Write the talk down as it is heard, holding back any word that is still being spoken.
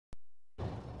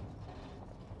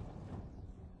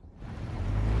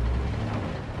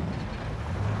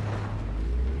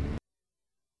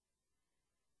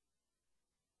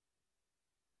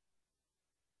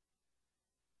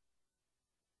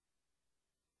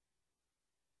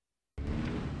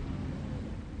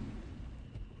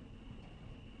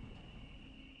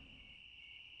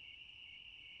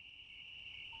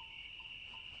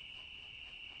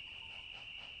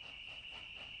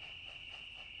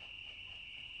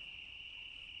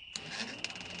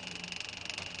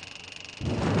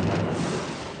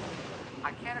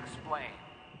I can't explain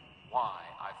why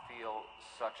I feel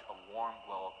such a warm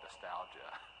glow of nostalgia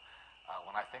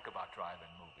when I think about drive-in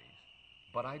movies,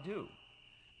 but I do.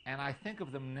 And I think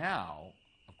of them now,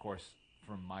 of course,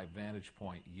 from my vantage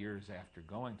point years after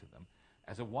going to them,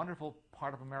 as a wonderful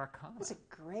part of Americana. It was a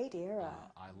great era.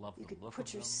 I love the look of them. You could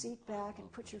put your seat back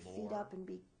and put your feet up and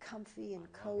be comfy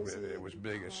and cozy. It was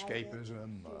big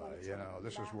escapism. You know,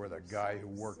 this is where the guy who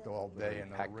worked all day in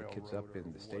the packed railroad. the kids up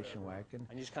in the station wagon.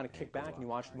 And you just kind of kick back and you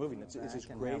watch the movie. And it's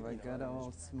just great. Have a good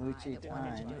old smoochy time.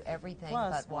 Wanted to do everything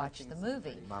but watch the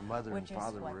movie. My mother and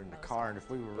father were in the car, and if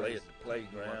we were play at the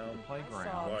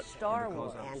playground, Star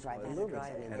Wars And drive-in movies.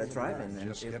 at a drive-in,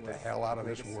 Just get the hell out of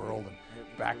this world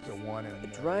and back to one. A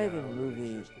drive-in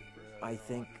movie, I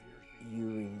think you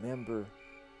remember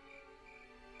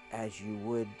as you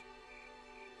would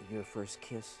your first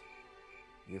kiss,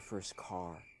 your first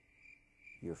car,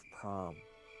 your prom.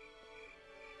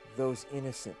 Those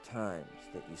innocent times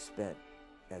that you spent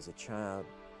as a child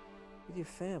with your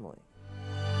family.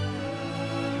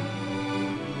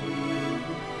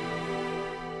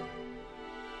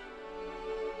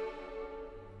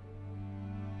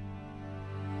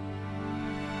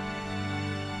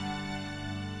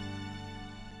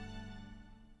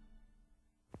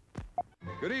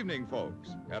 Good evening, folks,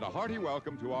 and a hearty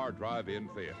welcome to our drive-in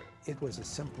theater. It was a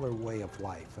simpler way of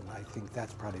life, and I think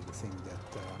that's probably the thing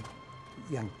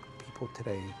that young people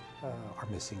today are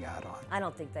missing out on. I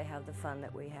don't think they have the fun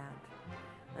that we had.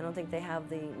 I don't think they have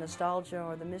the nostalgia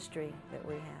or the mystery that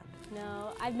we had.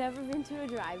 No, I've never been to a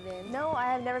drive-in. No, I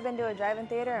have never been to a drive-in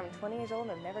theater. I'm 20 years old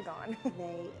and I've never gone.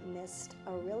 They missed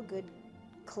a real good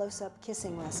close-up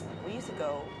kissing lesson. We used to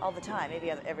go all the time,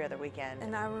 maybe every other weekend.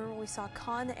 And I remember we saw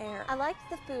Con Air. I liked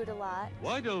the food a lot.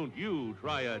 Why don't you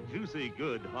try a juicy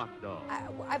good hot dog?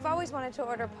 I've always wanted to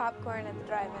order popcorn at the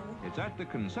drive-in. It's at the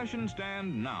concession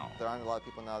stand now. There aren't a lot of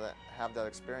people now that have that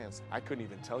experience. I couldn't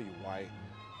even tell you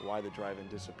why the drive-in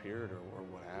disappeared or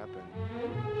what happened.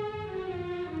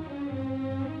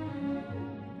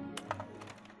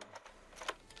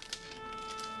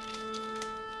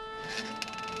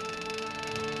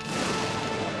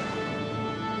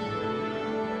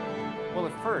 Well,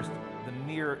 at first, the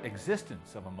mere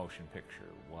existence of a motion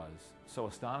picture was so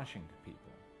astonishing to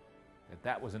people that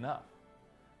that was enough.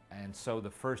 And so the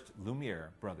first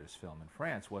Lumiere brothers film in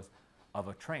France was of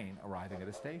a train arriving at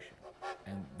a station.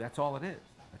 And that's all it is,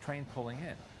 a train pulling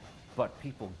in. But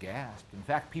people gasped. In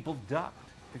fact, people ducked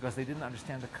because they didn't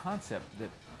understand the concept that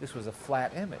this was a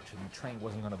flat image and the train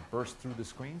wasn't going to burst through the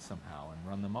screen somehow and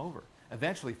run them over.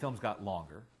 Eventually, films got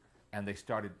longer, and they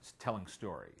started telling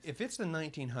stories. If it's the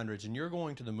 1900s and you're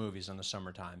going to the movies in the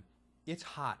summertime, it's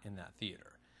hot in that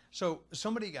theater. So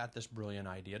somebody got this brilliant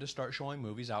idea to start showing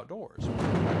movies outdoors.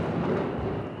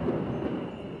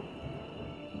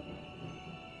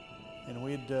 And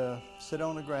we'd sit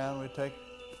on the ground, we'd take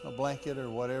a blanket or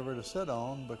whatever to sit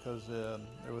on because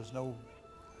there was no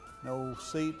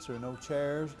seats or no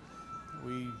chairs.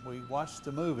 We watched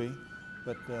the movie,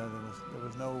 but there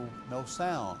was no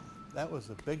sound. That was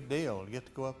a big deal to get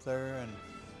to go up there and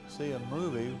see a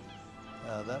movie.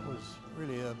 That was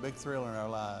really a big thrill in our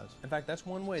lives. In fact, that's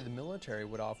one way the military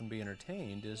would often be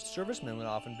entertained, is servicemen would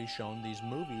often be shown these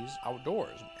movies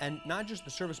outdoors. And not just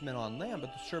the servicemen on land,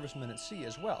 but the servicemen at sea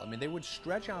as well. I mean, they would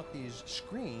stretch out these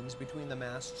screens between the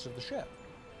masts of the ship.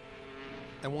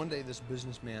 And one day this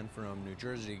businessman from New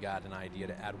Jersey got an idea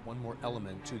to add one more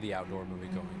element to the outdoor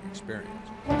movie-going experience.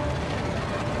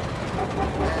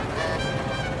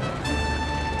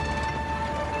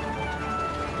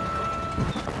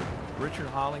 Richard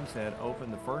Hollingshead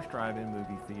opened the first drive-in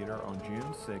movie theater on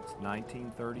June 6,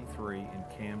 1933 in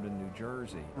Camden, New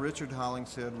Jersey. Richard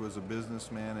Hollingshead was a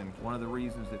businessman, and one of the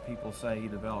reasons that people say he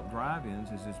developed drive-ins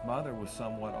is his mother was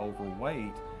somewhat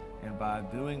overweight, and by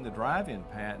doing the drive-in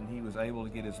patent, he was able to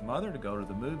get his mother to go to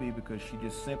the movie because she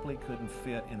just simply couldn't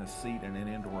fit in a seat in an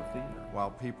indoor theater.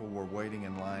 While people were waiting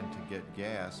in line to get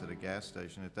gas at a gas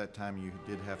station, at that time you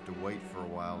did have to wait for a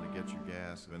while to get your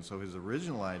gas. And so his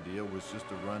original idea was just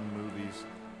to run movies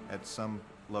at some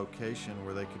location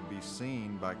where they could be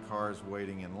seen by cars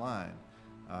waiting in line.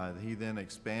 He then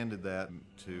expanded that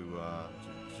to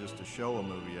just to show a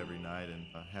movie every night and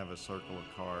have a circle of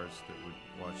cars that would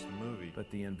watch the movie. But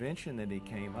the invention that he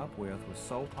came up with was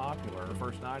so popular, the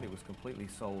first night it was completely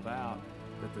sold out,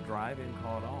 that the drive-in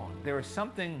caught on. There was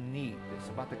something neat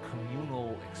about the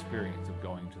communal experience of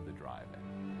going to the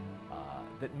drive-in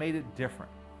that made it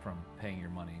different from paying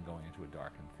your money and going into a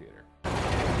darkened theater.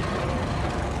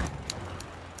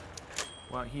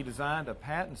 Well, he designed a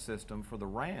patent system for the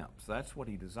ramps. That's what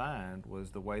he designed,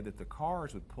 was the way that the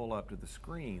cars would pull up to the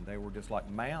screen. They were just like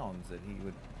mounds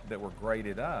that were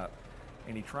graded up.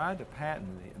 And he tried to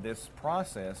patent this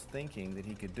process thinking that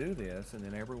he could do this, and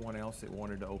then everyone else that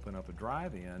wanted to open up a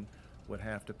drive-in would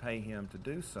have to pay him to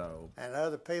do so. And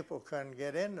other people couldn't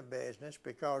get in the business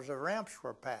because the ramps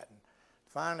were patented.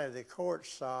 Finally, the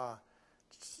courts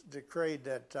decreed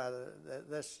that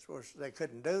they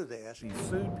couldn't do this. He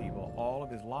sued people all of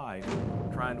his life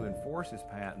trying to enforce his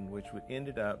patent, which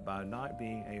ended up by not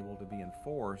being able to be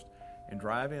enforced, and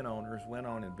drive-in owners went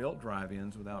on and built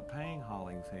drive-ins without paying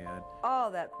Hollingshead. Oh,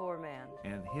 that poor man.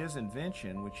 And his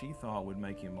invention, which he thought would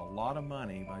make him a lot of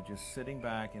money by just sitting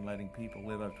back and letting people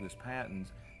live up to his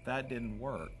patents, that didn't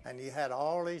work. And you had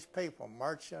all these people,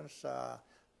 merchants,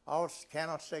 all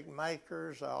candlestick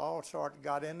makers, all sorts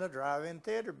got in the drive-in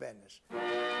theater business.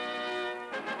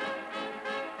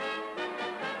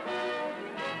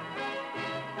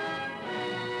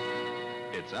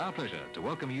 It's our pleasure to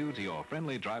welcome you to your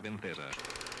friendly drive-in theater.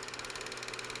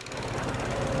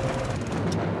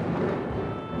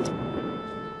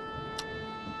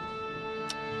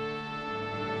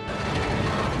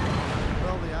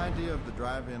 Well, the idea of the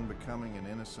drive-in becoming an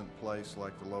innocent place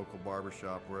like the local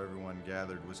barbershop where everyone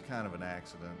gathered was kind of an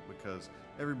accident, because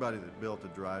everybody that built a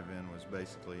drive-in was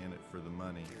basically in it for the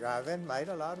money. Drive-in made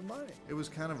a lot of money. It was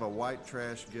kind of a white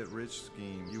trash get-rich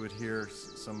scheme. You would hear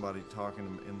somebody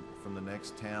talking from the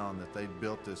next town that they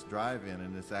built this drive-in,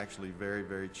 and it's actually very,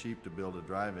 very cheap to build a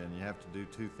drive-in. You have to do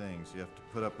two things. You have to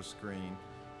put up a screen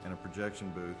and a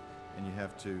projection booth, and you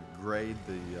have to grade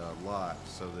the lot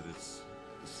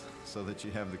so that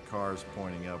you have the cars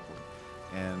pointing upward.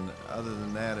 And other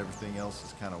than that, everything else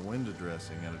is kind of window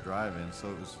dressing at a drive-in, so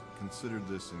it was considered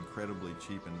this incredibly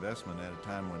cheap investment at a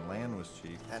time when land was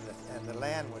cheap. And the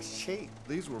land was cheap.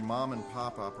 These were mom and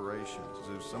pop operations.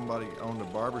 If somebody owned a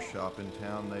barbershop in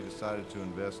town, they decided to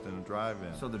invest in a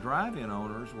drive-in. So the drive-in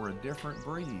owners were a different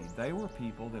breed. They were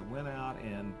people that went out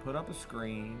and put up a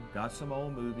screen, got some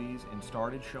old movies, and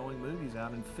started showing movies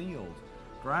out in fields.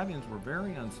 Drive-ins were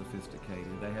very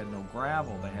unsophisticated. They had no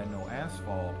gravel, they had no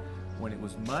asphalt. When it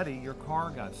was muddy, your car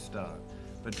got stuck.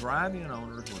 But drive-in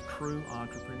owners were true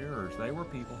entrepreneurs. They were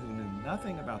people who knew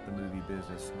nothing about the movie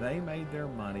business. They made their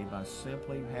money by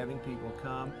simply having people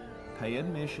come, pay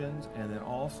admissions, and then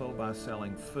also by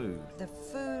selling food. The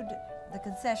food, the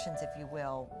concessions, if you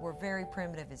will, were very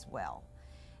primitive as well.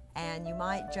 And you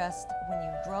might just, when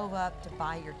you drove up to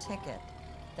buy your ticket,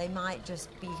 they might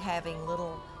just be having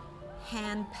little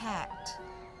hand-packed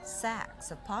sacks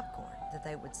of popcorn that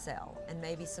they would sell, and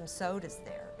maybe some sodas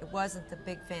there. It wasn't the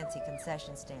big fancy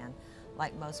concession stand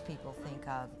like most people think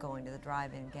of going to the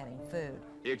drive-in and getting food.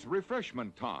 It's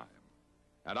refreshment time,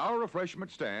 and our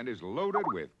refreshment stand is loaded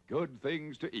with good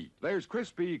things to eat. There's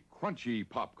crispy, crunchy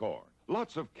popcorn,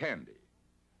 lots of candy,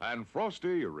 and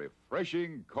frosty,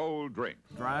 refreshing cold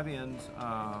drinks. Drive-ins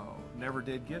never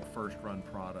did get first-run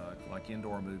product like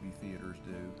indoor movie theaters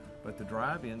do, but the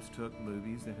drive-ins took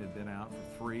movies that had been out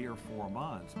for 3 or 4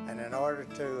 months. And in order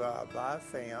to buy a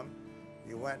film,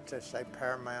 you went to, say,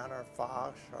 Paramount or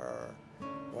Fox or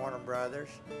Warner Brothers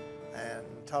and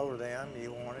told them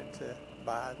you wanted to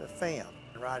buy the film.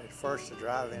 Right at first, the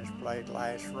drive-ins played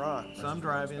last run. Some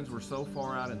drive-ins were so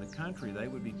far out in the country, they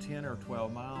would be 10 or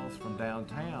 12 miles from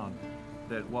downtown,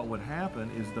 that what would happen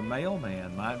is the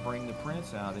mailman might bring the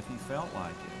prints out if he felt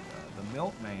like it. The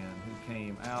milkman who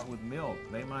came out with milk,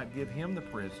 they might give him the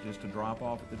prints just to drop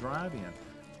off at the drive-in.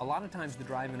 A lot of times the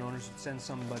drive-in owners would send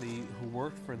somebody who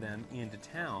worked for them into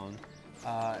town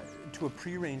to a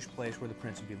prearranged place where the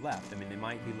prints would be left. I mean, they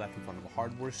might be left in front of a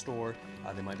hardware store,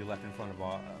 they might be left in front of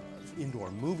a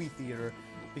indoor movie theater,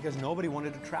 because nobody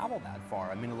wanted to travel that far.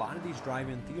 I mean, a lot of these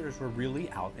drive-in theaters were really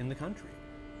out in the country.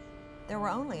 There were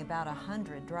only about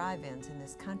 100 drive-ins in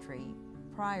this country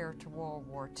prior to World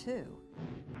War II.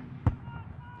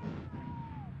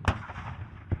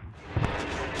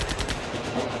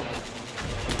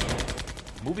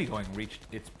 Moviegoing reached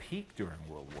its peak during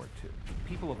World War II.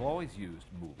 People have always used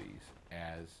movies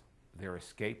as their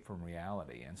escape from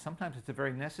reality, and sometimes it's a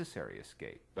very necessary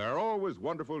escape. There are always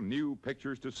wonderful new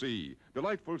pictures to see,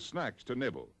 delightful snacks to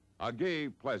nibble, a gay,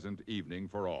 pleasant evening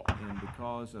for all. And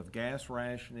because of gas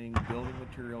rationing, building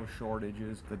material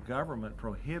shortages, the government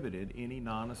prohibited any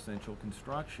non-essential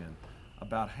construction.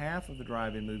 About half of the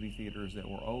drive-in movie theaters that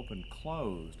were open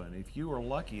closed, and if you were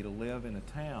lucky to live in a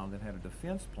town that had a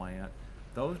defense plant,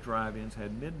 those drive-ins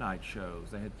had midnight shows,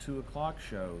 they had 2 o'clock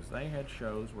shows, they had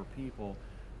shows where people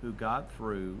who got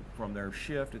through from their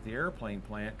shift at the airplane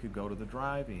plant could go to the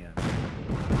drive-in.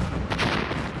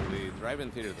 The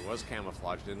drive-in theater that was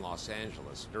camouflaged in Los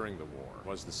Angeles during the war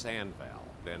was the Sandval,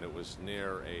 and it was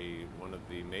near one of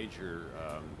the major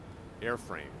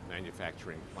airframe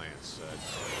manufacturing plants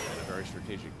in a very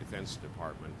strategic Defense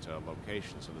Department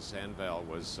location. So the Sandveld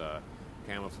was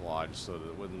camouflaged so that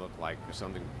it wouldn't look like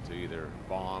something to either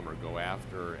bomb or go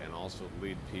after, and also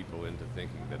lead people into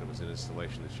thinking that it was an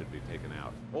installation that should be taken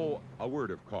out. Oh, a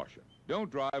word of caution. Don't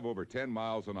drive over 10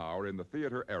 miles an hour in the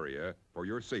theater area for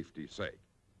your safety's sake.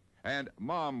 And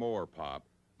Mom or Pop,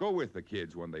 go with the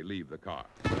kids when they leave the car.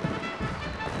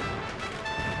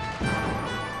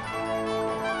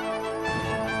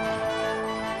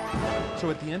 So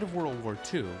at the end of World War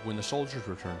II, when the soldiers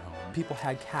returned home, people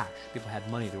had cash, people had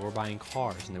money, they were buying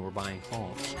cars, and they were buying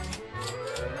homes.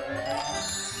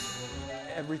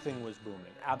 Everything was booming,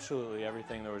 absolutely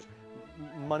everything. There was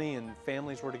money and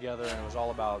families were together, and it was all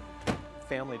about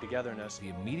family togetherness. The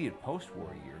immediate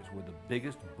post-war years were the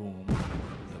biggest boom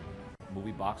the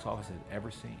movie box office had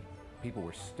ever seen. People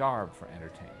were starved for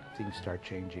entertainment. Things start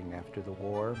changing after the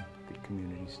war. The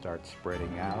community starts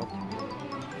spreading out.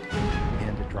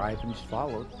 And the drive-ins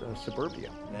followed suburbia.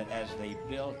 That as they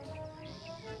built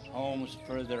homes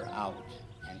further out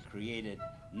and created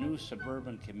new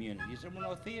suburban communities, there were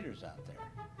no theaters out there.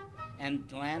 And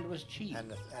land was cheap.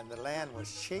 And the land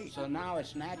was cheap. So now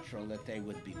it's natural that they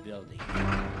would be building.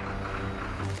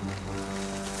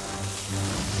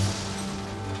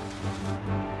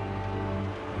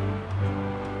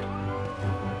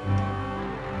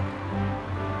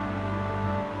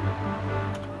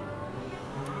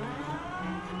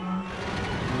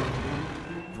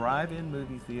 Drive-in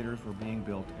movie theaters were being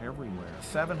built everywhere.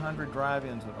 700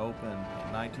 drive-ins would open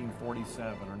in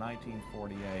 1947 or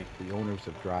 1948. The owners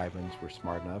of drive-ins were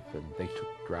smart enough, and they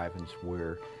took drive-ins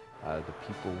where the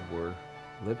people were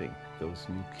living, those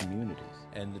new communities.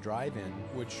 And the drive-in,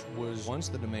 which was once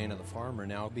the domain of the farmer,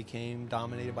 now became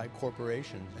dominated by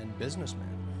corporations and businessmen.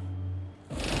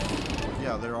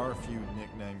 Yeah, there are a few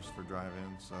nicknames for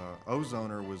drive-ins.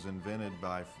 Ozoner was invented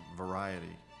by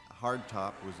Variety.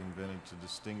 Hardtop was invented to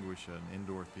distinguish an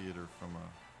indoor theater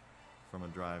from a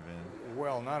drive-in.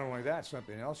 Well, not only that,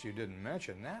 something else you didn't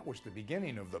mention, that was the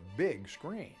beginning of the big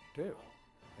screen, too.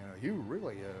 You know, you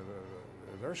really,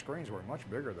 their screens were much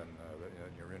bigger than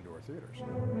your indoor theaters.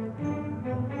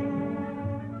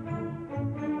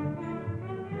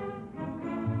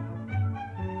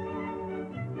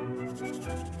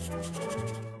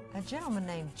 A gentleman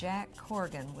named Jack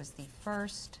Corrigan was the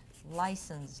first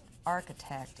licensed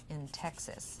architect in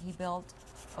Texas. He built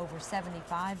over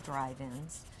 75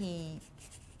 drive-ins. He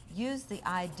used the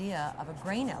idea of a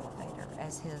grain elevator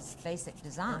as his basic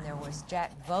design. There was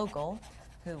Jack Vogel,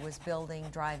 who was building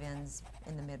drive-ins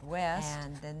in the Midwest,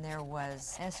 and then there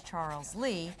was S. Charles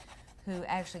Lee, who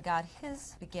actually got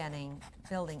his beginning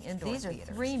building indoor theaters. These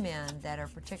are three men that are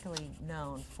particularly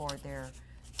known for their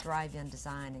drive-in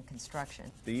design and construction.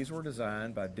 These were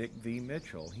designed by Dick V.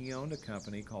 Mitchell. He owned a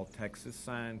company called Texas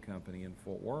Sign Company in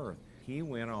Fort Worth. He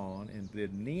went on and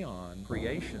did neon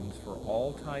creations for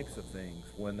all types of things.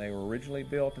 When they were originally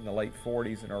built in the late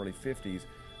 40s and early 50s,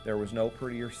 there was no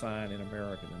prettier sign in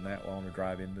America than that on a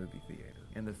drive-in movie theater.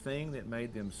 And the thing that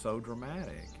made them so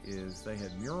dramatic is they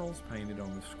had murals painted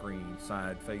on the screen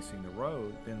side facing the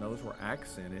road, then those were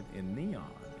accented in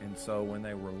neon. And so when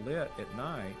they were lit at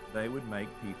night, they would make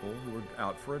people who were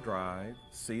out for a drive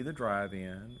see the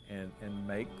drive-in and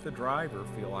make the driver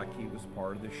feel like he was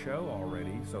part of the show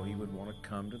already, so he would want to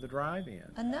come to the drive-in.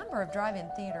 A number of drive-in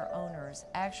theater owners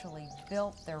actually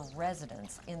built their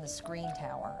residence in the screen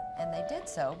tower, and they did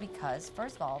so because,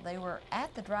 first of all, they were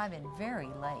at the drive-in very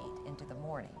late into the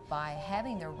morning. By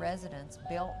having their residence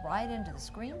built right into the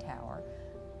screen tower,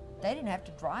 they didn't have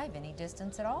to drive any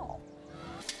distance at all.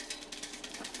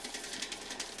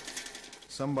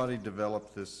 Somebody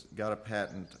developed this, got a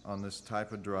patent on this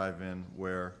type of drive-in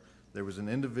where there was an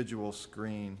individual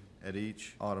screen at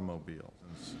each automobile.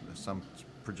 And some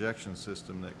projection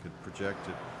system that could project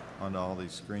it onto all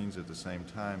these screens at the same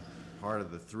time. Part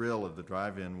of the thrill of the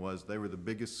drive-in was they were the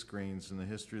biggest screens in the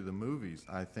history of the movies.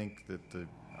 I think that the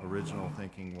original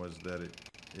thinking was that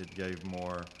it gave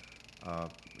more,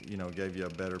 gave you a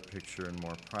better picture and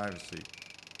more privacy.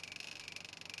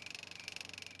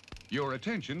 Your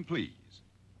attention, please.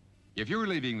 If you're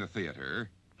leaving the theater,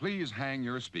 please hang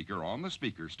your speaker on the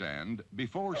speaker stand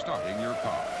before starting your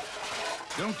car.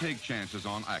 Don't take chances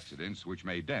on accidents which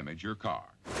may damage your car.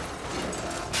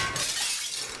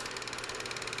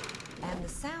 And the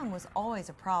sound was always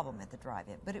a problem at the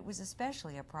drive-in, but it was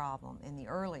especially a problem in the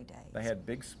early days. They had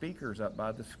big speakers up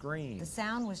by the screen. The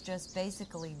sound was just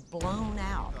basically blown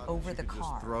out over the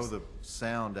cars. Just throw the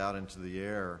sound out into the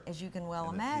air. As you can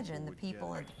well imagine, the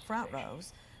people in the front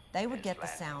rows, they would get the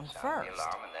sound first. The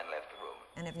alarm and then left the room.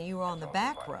 And if you were on the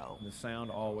back row, The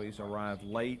sound always arrived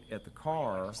late at the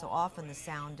car. so often the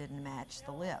sound didn't match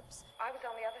the lips. I was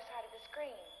on the other side of the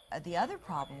screen. The other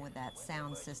problem with that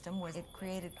sound system was it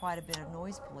created quite a bit of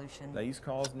noise pollution. These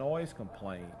caused noise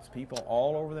complaints. People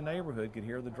all over the neighborhood could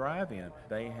hear the drive-in.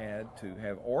 They had to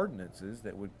have ordinances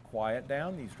that would quiet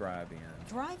down these drive-ins.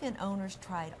 Drive-in owners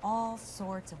tried all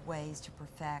sorts of ways to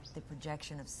perfect the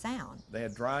projection of sound. They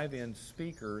had drive-in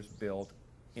speakers built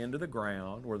into the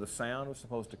ground where the sound was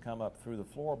supposed to come up through the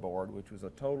floorboard, which was a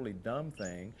totally dumb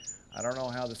thing. I don't know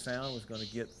how the sound was going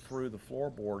to get through the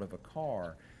floorboard of a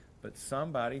car, but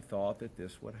somebody thought that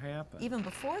this would happen. Even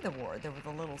before the war, there were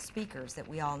the little speakers that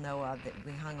we all know of that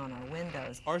we hung on our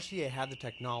windows. RCA had the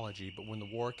technology, but when the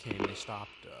war came, they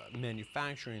stopped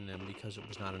manufacturing them because it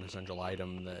was not an essential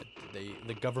item that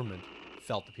the government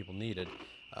felt that people needed.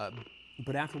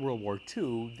 But after World War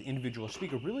II, the individual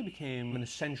speaker really became an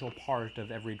essential part of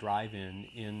every drive-in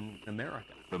in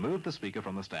America. Remove the speaker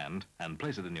from the stand and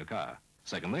place it in your car.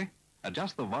 Secondly,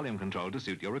 adjust the volume control to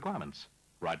suit your requirements.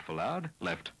 Right for loud,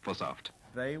 left for soft.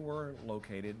 They were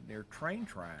located near train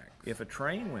tracks. If a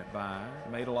train went by,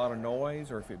 made a lot of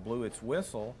noise, or if it blew its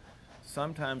whistle,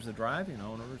 sometimes the drive-in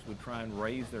owners would try and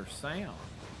raise their sound.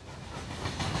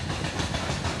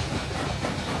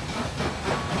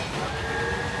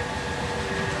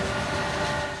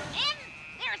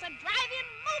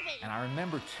 And I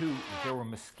remember, too, that there were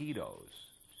mosquitoes.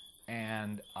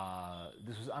 And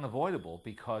this was unavoidable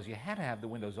because you had to have the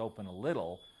windows open a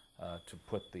little to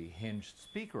put the hinged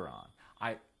speaker on.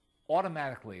 I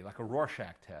automatically, like a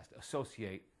Rorschach test,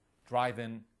 associate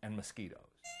drive-in and mosquitoes.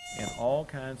 And all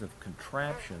kinds of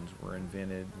contraptions were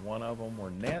invented. One of them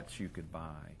were nets you could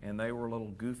buy. And they were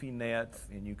little goofy nets,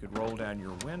 and you could roll down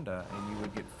your window, and you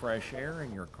would get fresh air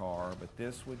in your car, but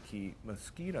this would keep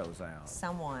mosquitoes out.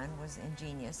 Someone was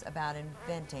ingenious about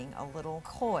inventing a little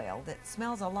coil that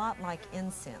smells a lot like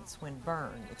incense when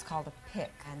burned. It's called a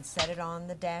pick. And set it on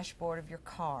the dashboard of your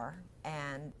car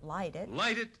and light it.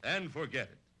 Light it and forget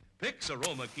it. Pick's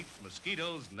aroma keeps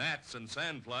mosquitoes, gnats, and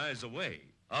sandflies away.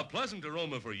 A pleasant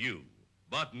aroma for you,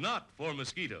 but not for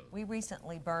mosquitoes. We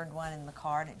recently burned one in the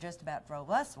car and it just about drove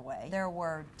us away. There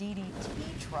were DDT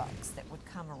trucks that would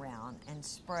come around and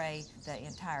spray the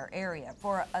entire area.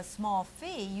 For a small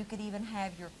fee, you could even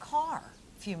have your car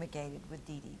fumigated with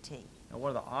DDT. Now, one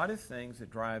of the oddest things that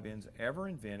drive-ins ever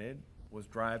invented was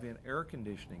drive-in air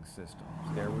conditioning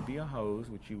systems. There would be a hose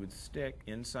which you would stick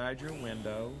inside your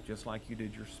window, just like you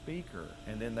did your speaker,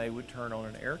 and then they would turn on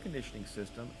an air conditioning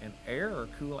system, and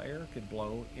cool air could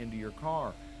blow into your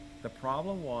car. The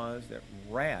problem was that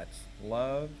rats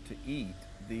loved to eat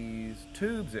these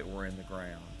tubes that were in the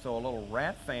ground. So a little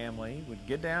rat family would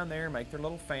get down there and make their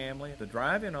little family. The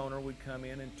drive-in owner would come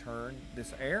in and turn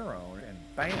this air on, and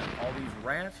bam, all these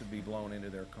rats would be blown into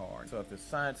their car. So if the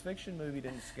science fiction movie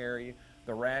didn't scare you,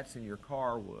 the rats in your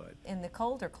car would. In the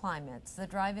colder climates, the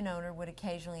drive-in owner would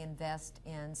occasionally invest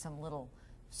in some little,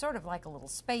 sort of like a little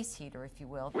space heater, if you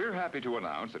will. We're happy to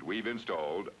announce that we've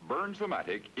installed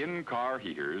Burns-O-Matic in-car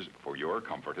heaters for your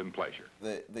comfort and pleasure.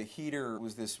 The heater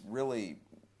was this really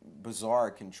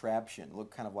bizarre contraption. It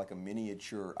looked kind of like a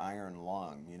miniature iron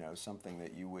lung, you know, something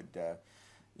that you would,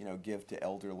 give to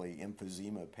elderly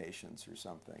emphysema patients or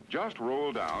something. Just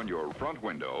roll down your front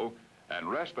window and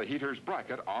rest the heater's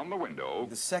bracket on the window.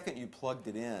 The second you plugged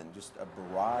it in, just a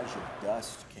barrage of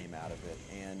dust came out of it,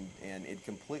 and it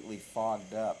completely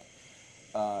fogged up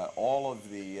all of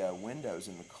the windows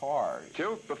in the car.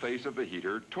 Tilt the face of the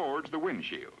heater towards the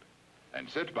windshield and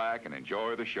sit back and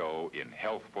enjoy the show in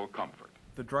healthful comfort.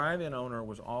 The drive-in owner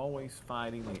was always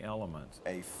fighting the elements.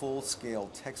 A full-scale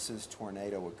Texas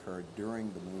tornado occurred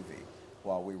during the movie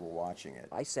while we were watching it.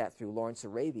 I sat through Lawrence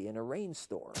Arabia in a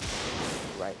rainstorm.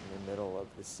 Right in the middle of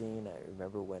the scene, I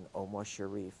remember when Omar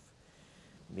Sharif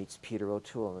meets Peter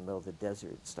O'Toole in the middle of the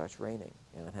desert. It starts raining,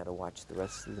 and I had to watch the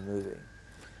rest of the movie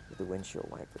with the windshield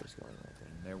wipers going like that.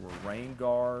 There were rain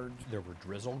guards. There were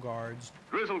drizzle guards.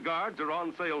 Drizzle guards are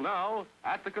on sale now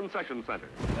at the concession center.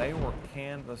 They were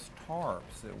canvas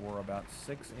tarps that were about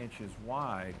 6 inches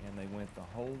wide, and they went the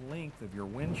whole length of your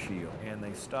windshield, and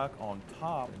they stuck on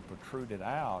top and protruded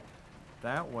out.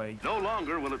 That way, no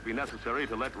longer will it be necessary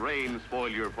to let rain spoil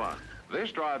your fun.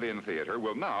 This drive-in theater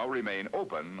will now remain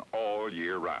open all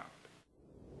year round.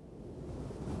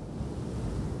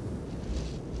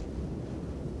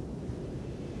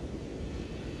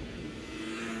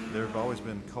 There have always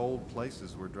been cold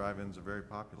places where drive-ins are very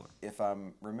popular. If I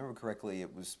remember correctly,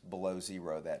 it was below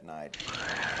zero that night.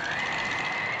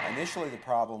 Initially, the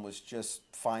problem was just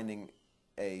finding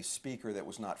a speaker that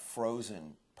was not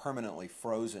frozen permanently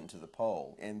frozen to the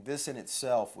pole. And this in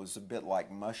itself was a bit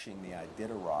like mushing the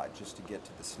Iditarod just to get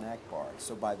to the snack bar.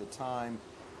 So by the time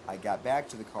I got back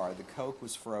to the car, the Coke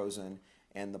was frozen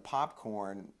and the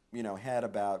popcorn, had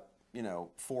about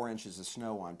 4 inches of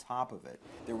snow on top of it.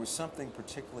 There was something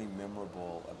particularly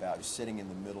memorable about sitting in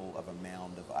the middle of a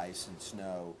mound of ice and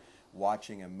snow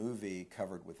watching a movie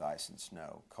covered with ice and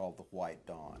snow called The White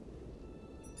Dawn.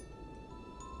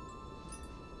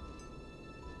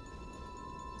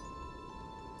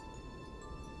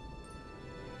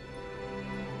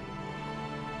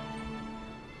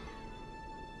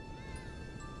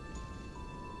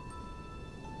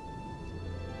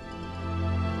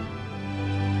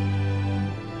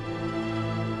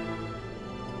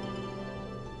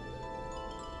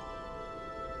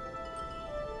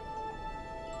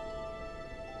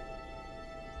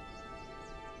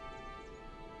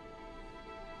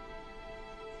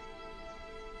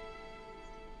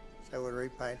 They would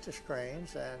repaint the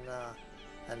screens,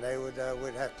 and they would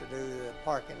we'd have to do the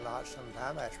parking lot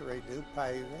sometime after we do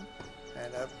paving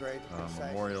and upgrade the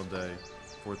concessions. Memorial Day,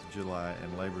 4th of July,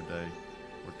 and Labor Day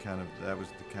were that was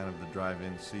the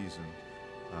drive-in season.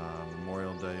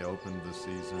 Memorial Day opened the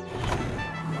season.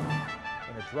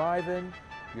 In a drive-in,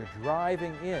 you're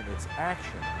driving in. It's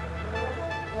action.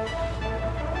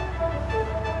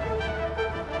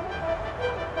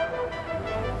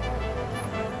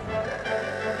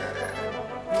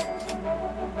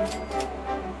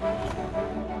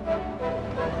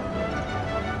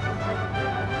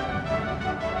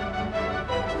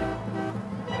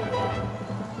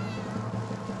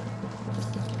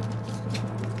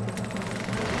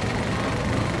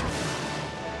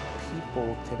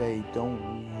 People today don't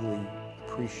really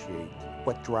appreciate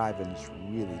what drive-ins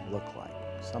really look like.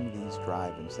 Some of these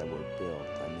drive-ins that were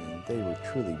built, they were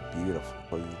truly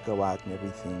beautiful. You go out and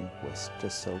everything was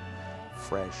just so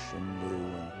fresh and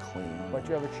new and clean. But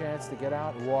you have a chance to get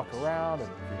out and walk around and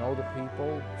know the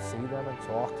people, see them and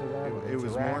talk to them. It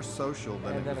was more social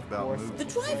than it was about movies. The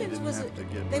drive-ins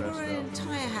they were an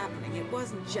entire happening. It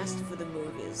wasn't just for the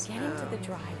movies. Getting to the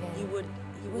drive-in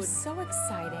was so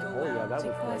exciting. Oh yeah, that was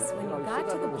because when you got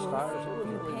to the booth,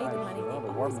 you paid the money, they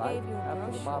always gave you a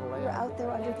brochure. You were out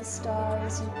there under the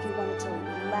stars, you wanted to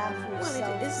laugh yourself.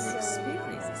 Well, it is an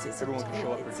experience. Everyone could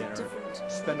show up for dinner,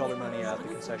 spend all their money at the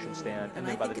concession stand, and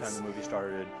then by the time the movie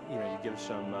started, you give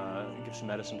some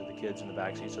medicine to the kids in the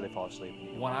backseat so they fall asleep.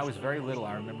 When I was very little,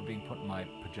 I remember being put in my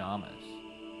pajamas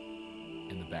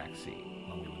in the back seat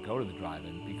when we would go to the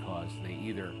drive-in because they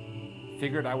either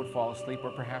figured I would fall asleep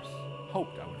or perhaps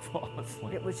hoped I would fall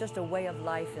asleep. It was just a way of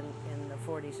life in the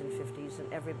 40s and 50s,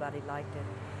 and everybody liked it.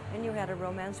 And you had a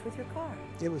romance with your car.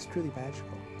 It was truly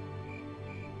magical.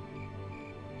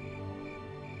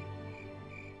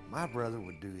 My brother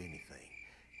would do anything.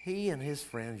 He and his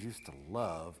friends used to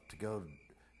love to go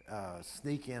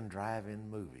sneak in drive-in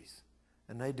movies,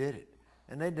 and they did it.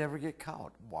 And they'd never get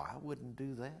caught. Why wouldn't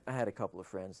do that? I had a couple of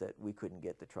friends that we couldn't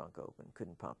get the trunk open,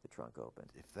 couldn't pop the trunk open.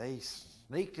 If they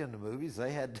sneaked into movies,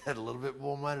 they had a little bit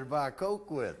more money to buy a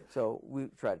Coke with. So we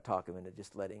tried to talk them into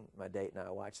just letting my date and I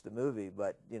watch the movie,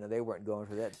 but they weren't going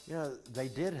for that. They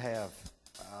did have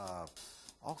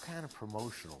all kind of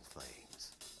promotional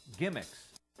things. Gimmicks.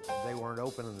 They weren't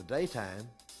open in the daytime.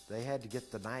 They had to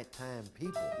get the nighttime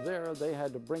people. There, they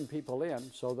had to bring people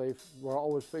in, so they were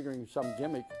always figuring some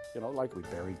gimmick, like... We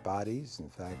buried bodies. In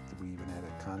fact, we even had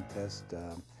a contest,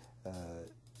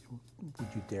 would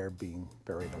you dare being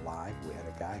buried alive? We had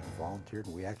a guy who volunteered,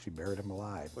 and we actually buried him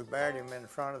alive. We buried him in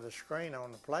front of the screen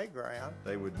on the playground.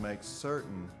 They would make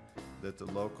certain that the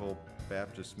local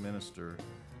Baptist minister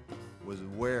was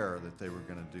aware that they were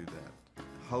going to do that,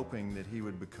 hoping that he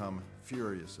would become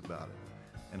furious about it,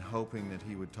 and hoping that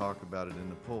he would talk about it in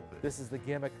the pulpit. This is the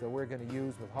gimmick that we're going to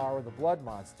use with Horror of the Blood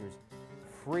Monsters.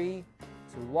 Free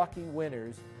to lucky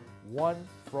winners, one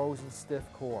frozen stiff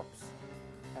corpse.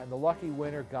 And the lucky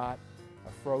winner got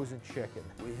a frozen chicken.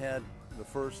 We had the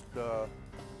first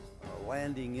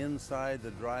landing inside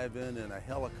the drive-in in a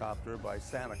helicopter by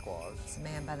Santa Claus. A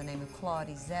man by the name of Claude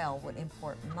Ezel would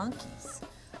import monkeys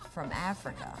from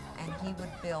Africa, and he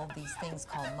would build these things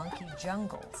called monkey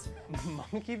jungles.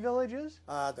 Monkey villages?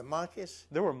 The monkeys.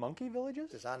 There were monkey villages?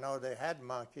 Because I know they had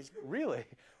monkeys. Really?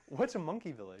 What's a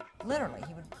monkey village? Literally,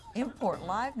 he would import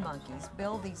live monkeys,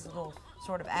 build these little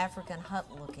sort of African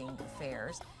hut-looking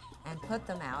affairs, and put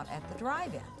them out at the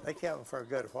drive-in. They kept them for a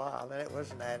good while, and it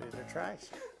was an added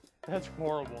attraction. That's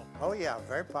horrible. Oh yeah,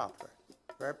 very popular.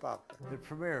 Very popular. The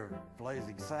premiere of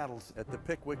Blazing Saddles at the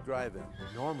Pickwick Drive-In.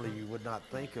 Normally you would not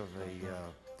think of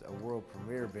a world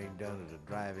premiere being done at a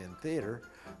drive-in theater,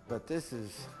 but this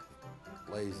is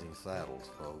Blazing Saddles,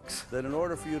 folks. That in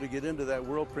order for you to get into that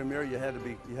world premiere, you had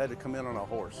to come in on a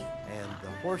horse. And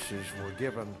the horses were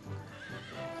given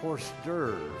horse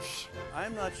d'oeuvres.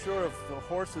 I'm not sure if the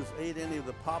horses ate any of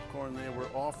the popcorn they were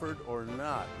offered or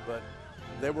not, but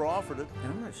they were offered it.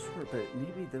 And I'm not sure, but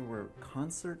maybe there were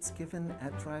concerts given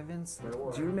at drive-ins.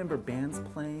 Do you remember bands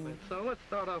playing? So let's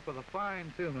start off with a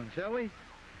fine tune, shall we?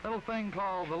 Little thing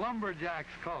called the Lumberjack's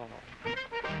Call.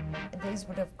 These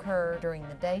would occur during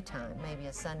the daytime, maybe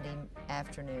a Sunday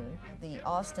afternoon. The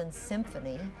Austin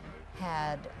Symphony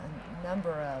had a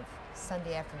number of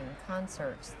Sunday afternoon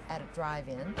concerts at a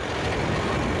drive-in.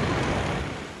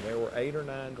 There were 8 or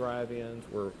 9 drive-ins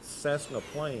where Cessna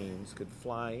planes could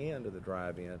fly into the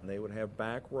drive-in. They would have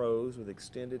back rows with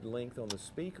extended length on the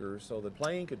speakers so the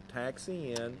plane could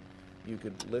taxi in. You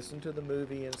could listen to the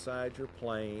movie inside your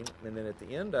plane, and then at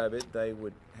the end of it, they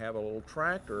would have a little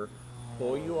tractor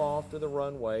pull you off to the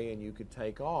runway and you could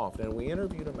take off. And we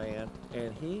interviewed a man,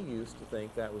 and he used to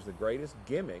think that was the greatest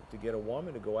gimmick to get a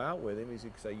woman to go out with him. He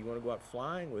could say, "You want to go out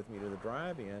flying with me to the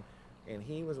drive-in?" And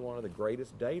he was one of the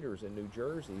greatest daters in New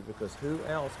Jersey because who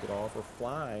else could offer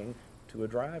flying to a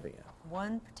drive-in?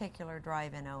 One particular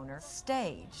drive-in owner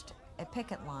staged a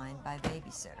picket line by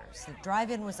babysitters. The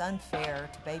drive-in was unfair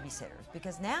to babysitters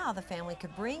because now the family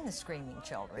could bring the screaming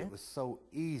children. It was so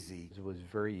easy. It was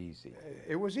very easy.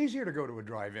 It was easier to go to a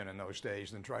drive-in in those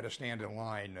days than try to stand in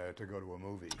line to go to a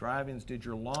movie. Drive-ins did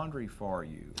your laundry for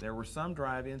you. There were some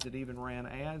drive-ins that even ran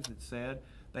ads that said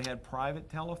they had private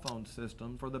telephone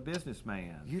systems for the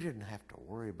businessman. You didn't have to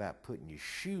worry about putting your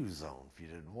shoes on if you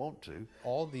didn't want to.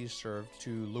 All these served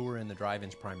to lure in the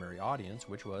drive-in's primary audience,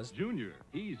 which was Junior.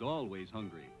 He's always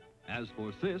hungry. As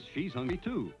for Sis, she's hungry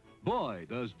too. Boy,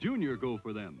 does Junior go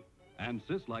for them. And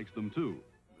Sis likes them too.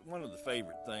 One of the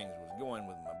favorite things was going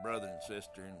with my brother and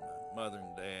sister and my mother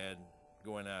and dad,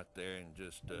 going out there and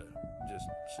just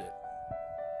sit.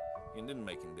 It didn't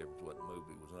make any difference what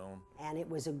movie was on. And it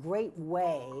was a great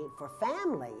way for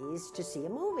families to see a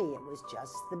movie. It was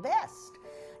just the best.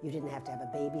 You didn't have to have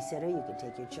a babysitter. You could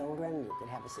take your children. You could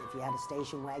have, if you had a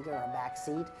station wagon or a back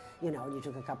seat, you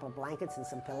took a couple of blankets and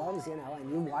some pillows, and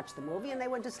you watched the movie and they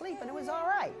went to sleep and it was all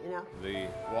right, The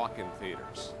walk-in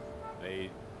theaters,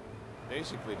 they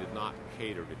basically did not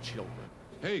cater to children.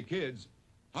 Hey, kids,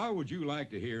 how would you like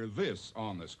to hear this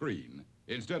on the screen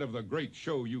instead of the great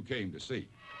show you came to see?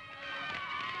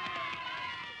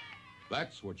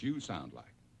 That's what you sound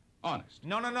like. Honest.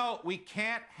 No. We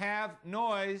can't have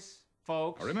noise,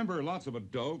 folks. Remember, lots of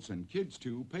adults and kids,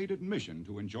 too, paid admission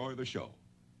to enjoy the show.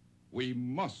 We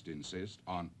must insist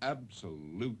on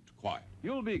absolute quiet.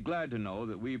 You'll be glad to know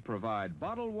that we provide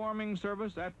bottle warming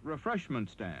service at refreshment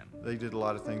stand. They did a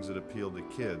lot of things that appealed to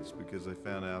kids because they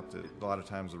found out that a lot of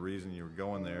times the reason you were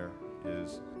going there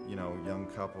is, a young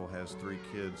couple has 3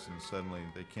 kids and suddenly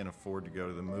they can't afford to go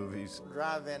to the movies.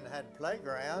 Drive-in had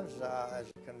playgrounds as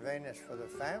a convenience for the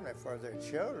family, for their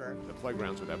children. The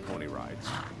playgrounds would have pony rides.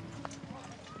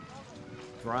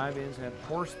 Drive-ins had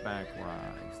horseback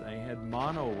rides. They had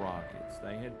mono rockets.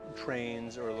 They had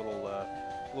trains or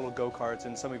little go-karts,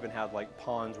 and some even had like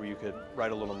ponds where you could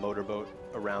ride a little motorboat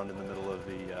around in the middle of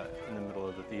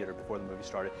the theater before the movie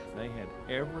started. They had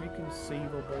every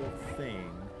conceivable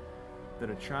thing that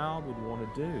a child would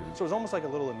want to do. So it was almost like a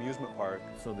little amusement park.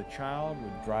 So the child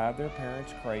would drive their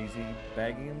parents crazy,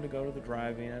 begging them to go to the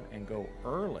drive-in and go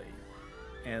early.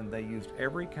 And they used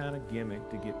every kind of gimmick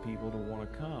to get people to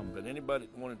want to come. But anybody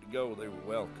that wanted to go, they were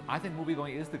welcome. I think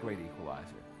moviegoing is the great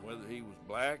equalizer. Whether he was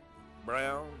black,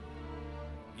 brown,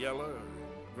 yellow,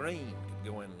 or green,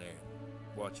 could go in there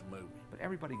and watch a movie. But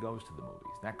everybody goes to the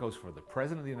movies. That goes for the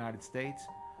President of the United States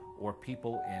or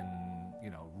people in,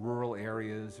 rural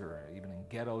areas or even in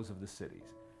ghettos of the cities.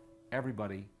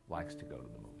 Everybody likes to go to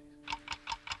the movies.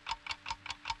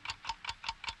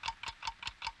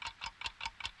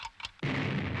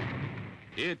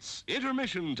 It's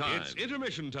intermission time. It's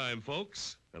intermission time,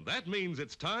 folks. And that means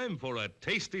it's time for a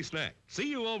tasty snack. See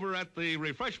you over at the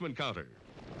refreshment counter.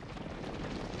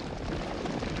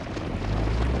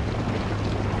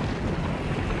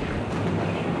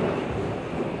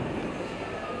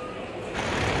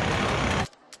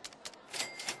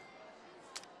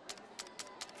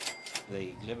 The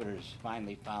exhibitors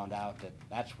finally found out that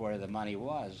that's where the money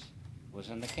was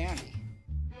in the candy.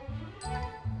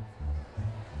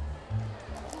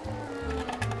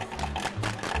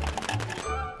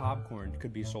 Popcorn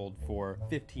could be sold for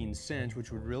 15 cents,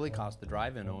 which would really cost the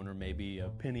drive-in owner maybe a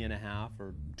penny and a half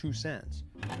or 2 cents.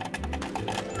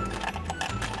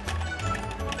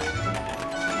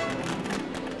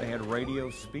 They had radio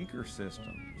speaker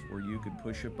systems where you could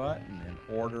push a button and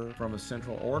order from a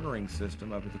central ordering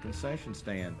system up at the concession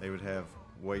stand. They would have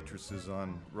waitresses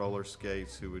on roller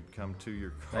skates who would come to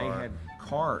your car. They had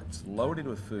carts loaded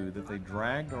with food that they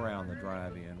dragged around the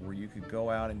drive-in where you could go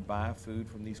out and buy food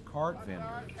from these cart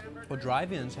vendors. Well,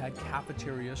 drive-ins had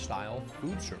cafeteria-style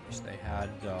food service. They had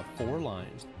 4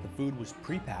 lines. The food was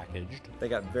prepackaged. They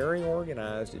got very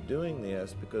organized at doing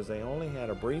this because they only had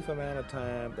a brief amount of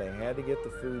time. They had to get the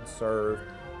food served,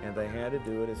 and they had to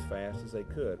do it as fast as they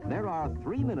could. There are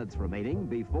 3 minutes remaining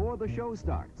before the show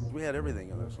starts. We had everything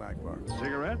in the snack bar.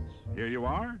 Cigarettes? Here you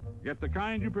are. Get the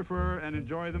kind you prefer and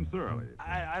enjoy them thoroughly.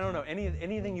 I don't know,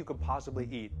 anything you could possibly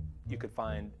eat, you could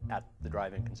find at the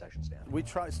drive-in concession stand. We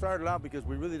started out because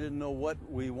we really didn't know what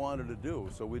we wanted to do,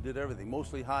 so we did everything,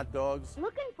 mostly hot dogs.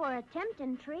 Looking for a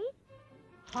tempting treat?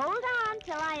 Hold on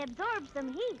till I absorb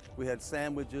some heat. We had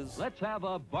sandwiches. Let's have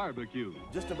a barbecue.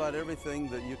 Just about everything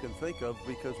that you can think of,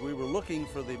 because we were looking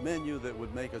for the menu that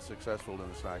would make us successful in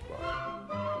the snack bar.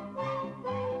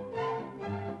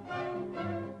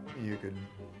 You could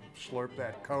slurp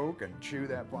that Coke and chew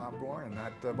that popcorn and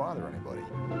not bother anybody.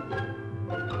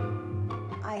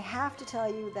 I have to tell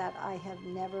you that I have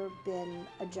never been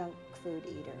a junk food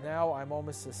eater. Now I'm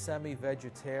almost a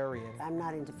semi-vegetarian. I'm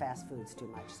not into fast foods too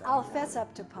much. So I'll fess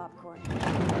up to popcorn.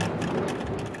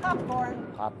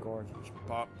 Popcorn. Popcorn.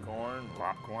 Popcorn.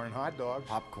 Popcorn, hot dogs.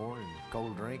 Popcorn and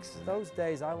cold drinks. And Those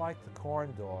days I liked the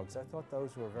corn dogs. I thought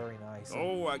those were very nice.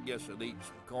 Oh, I guess I'd eat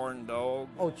some corn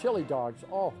dogs. Oh, chili dogs.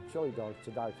 Oh, chili dogs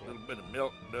to die for. A little bit of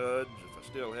milk duds if I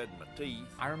still had my teeth.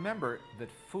 I remember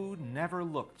that food never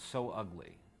looked so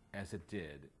ugly as it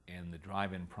did in the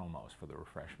drive-in promos for the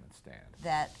refreshment stand.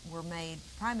 That were made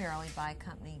primarily by a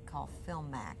company called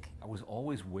Filmac. I was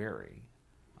always wary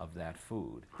of that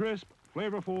food. Crisp,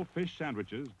 flavorful fish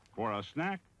sandwiches for a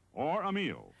snack or a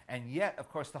meal. And yet, of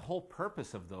course, the whole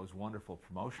purpose of those wonderful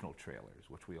promotional trailers,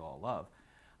 which we all love,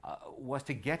 was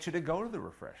to get you to go to the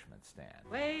refreshment stand.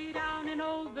 Way down in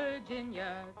old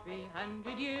Virginia,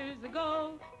 300 years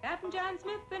ago, Captain John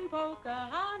Smith and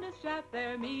Pocahontas shot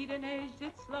their meat and aged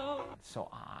it slow. So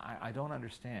I don't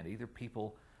understand. Either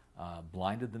people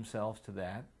blinded themselves to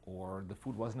that, or the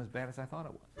food wasn't as bad as I thought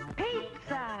it was.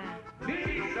 Pizza!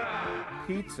 Pizza!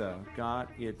 Pizza got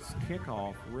its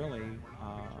kickoff really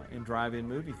in drive-in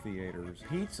movie theaters.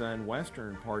 Pizza in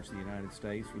western parts of the United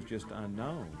States was just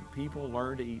unknown. People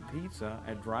learned to eat pizza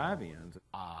at drive-ins.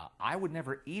 I would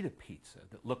never eat a pizza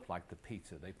that looked like the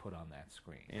pizza they put on that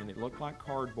screen. And it looked like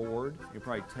cardboard. It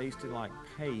probably tasted like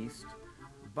paste,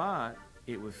 but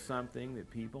it was something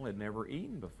that people had never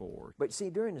eaten before. But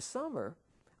see, during the summer,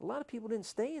 a lot of people didn't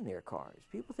stay in their cars.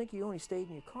 People think you only stayed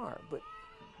in your car, but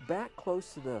back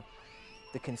close to the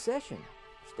concession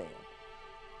stand,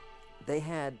 they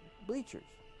had bleachers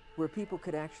where people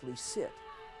could actually sit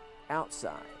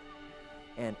outside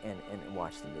and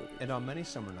watch the movie. And on many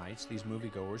summer nights, these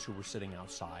moviegoers who were sitting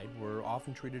outside were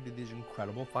often treated to these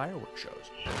incredible fireworks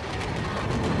shows.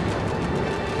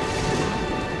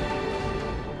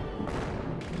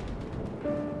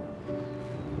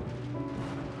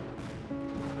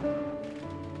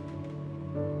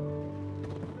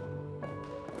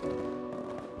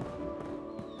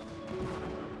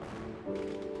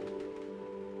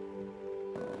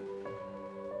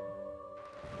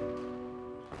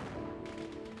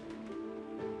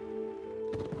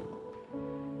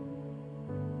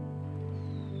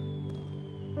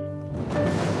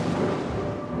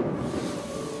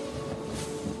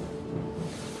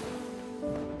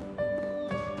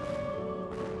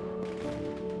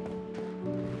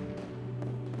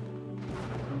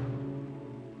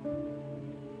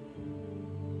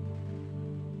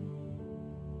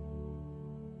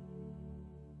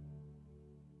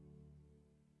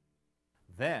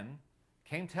 Then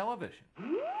came television.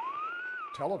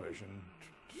 Television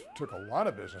took a lot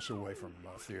of business away from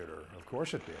theater. Of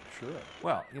course it did, sure.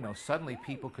 Well, you know, suddenly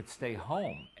people could stay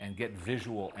home and get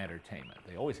visual entertainment.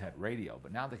 They always had radio,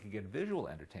 but now they could get visual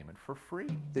entertainment for free.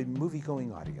 The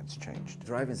movie-going audience changed.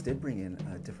 Drive-ins did bring in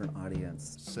a different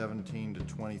audience. 17 to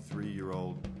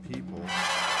 23-year-old people.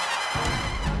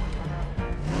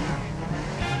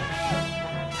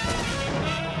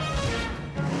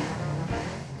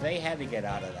 They had to get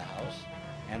out of the house,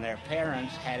 and their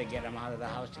parents had to get them out of the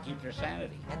house to keep their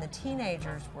sanity. And the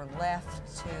teenagers were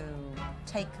left to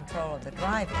take control of the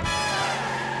drive-in.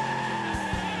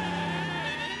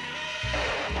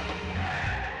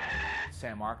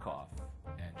 Sam Markoff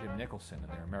and Jim Nicholson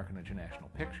and their American International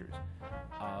Pictures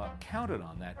counted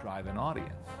on that drive-in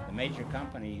audience. The major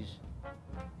companies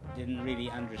didn't really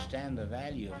understand the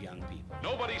value of young people.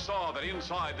 Nobody saw that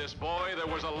inside this boy there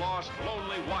was a lost,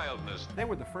 lonely wildness. They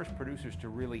were the first producers to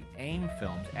really aim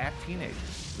films at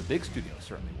teenagers. The big studios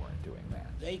certainly weren't. weren't doing that.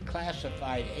 They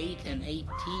classified 8 and 18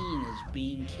 as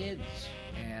being kids.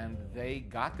 And they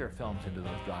got their films into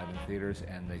those drive-in theaters,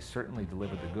 and they certainly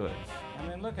delivered the goods. I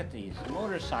mean, look at these.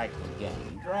 Motorcycle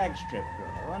gang, drag strip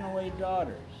girl, runaway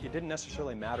daughters. It didn't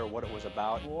necessarily matter what it was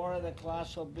about. War of the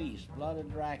Colossal Beast, Blood of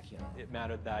Dracula. It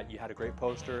mattered that you had a great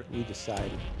poster. We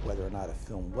decided whether or not a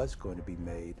film was going to be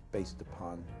made based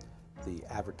upon the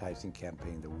advertising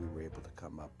campaign that we were able to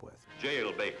come up with.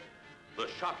 Jailbait, the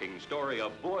shocking story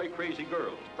of boy-crazy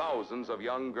girls. Thousands of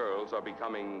young girls are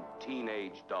becoming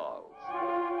teenage dolls.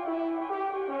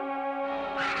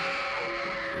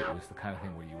 It was the kind of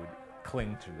thing where you would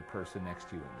cling to the person next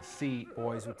to you in the seat.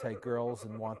 Boys would take girls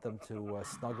and want them to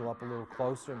snuggle up a little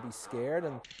closer and be scared,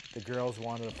 and the girls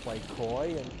wanted to play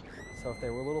coy, and so if they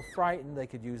were a little frightened, they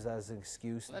could use that as an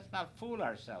excuse. Let's not fool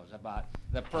ourselves about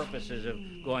the purposes of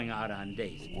going out on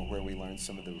dates. Where we learned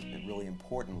some of the really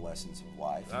important lessons of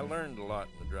life. I learned a lot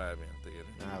in the drive-in theater.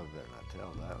 I better not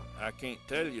tell that one. I can't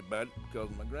tell you about it because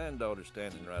my granddaughter's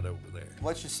standing right over there.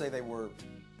 Let's just say they were,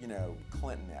 you know,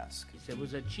 Clinton-esque. It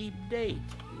was a cheap date.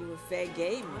 You were fair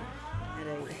game at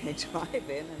a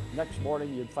drive-in. Next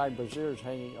morning, you'd find braziers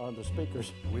hanging on the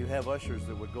speakers. We'd have ushers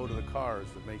that would go to the cars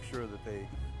to make sure that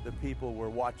the people were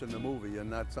watching the movie and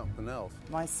not something else.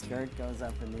 My skirt goes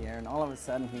up in the air, and all of a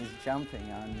sudden he's jumping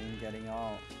on me and getting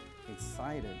all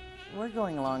excited. We're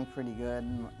going along pretty good,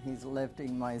 and he's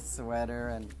lifting my sweater,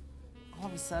 and all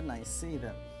of a sudden I see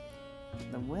that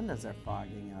the windows are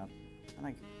fogging up.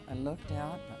 And I looked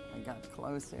out, I got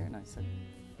closer, and I said,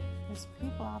 "There's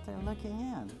people out there looking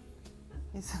in."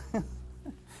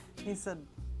 He said,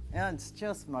 "Yeah, it's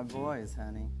just my boys,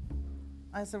 honey."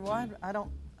 I said, "Well,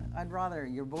 I'd rather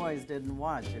your boys didn't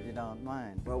watch, if you don't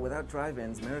mind." Well, without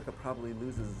drive-ins, America probably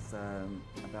loses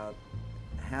about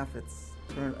half its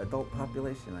current adult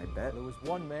population, I bet. There was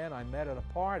one man I met at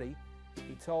a party.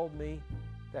 He told me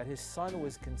that his son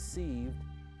was conceived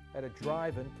at a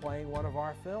drive-in playing one of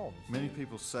our films. Many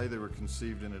people say they were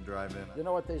conceived in a drive-in. You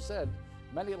know what they said?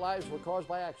 Many lives were caused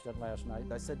by accident last night.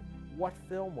 I said, "What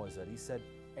film was it?" He said,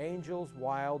 "Angels,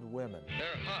 Wild Women."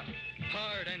 They're hot,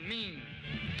 hard, and mean.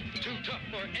 Too tough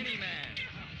for any man.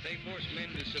 They force men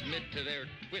to submit to their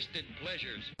twisted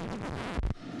pleasures.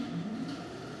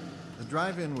 The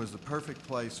drive-in was the perfect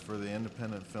place for the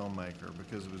independent filmmaker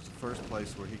because it was the first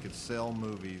place where he could sell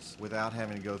movies without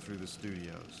having to go through the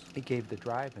studios. It gave the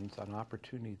drive-ins an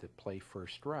opportunity to play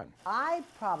first run. I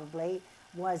probably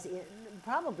was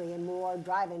in more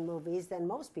drive-in movies than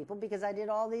most people because I did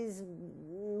all these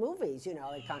movies, you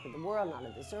know, They Conquered the World, Not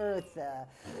of This Earth,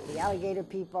 The Alligator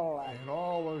People. And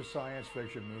all those science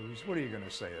fiction movies, what are you going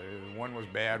to say? One was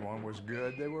bad, one was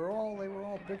good. They were all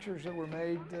pictures that were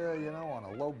made, you know, on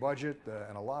a low budget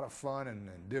and a lot of fun and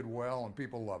did well, and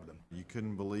people loved them. You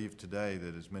couldn't believe today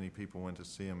that as many people went to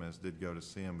see them as did go to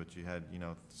see them, but you had, you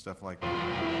know, stuff like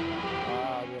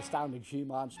The Astounding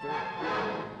She-Monster.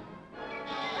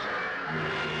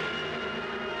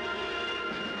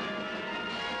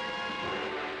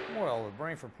 Well, The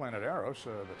Brain from Planet Eros,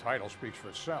 the title speaks for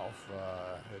itself.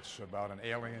 It's about an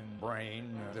alien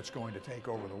brain that's going to take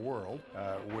over the world,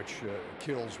 which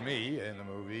kills me in the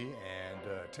movie and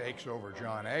takes over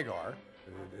John Agar.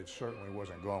 It certainly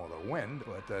wasn't Gone with the Wind,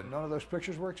 but none of those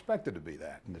pictures were expected to be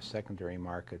that. In the secondary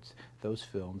markets, those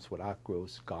films would outgrow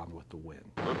Gone with the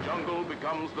Wind. The jungle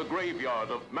becomes the graveyard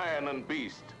of man and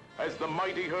beast as the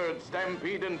mighty herd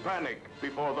stampede in panic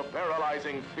before the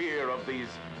paralyzing fear of these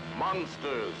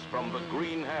monsters from the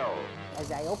green hell.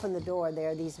 As I opened the door, there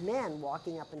are these men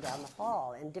walking up and down the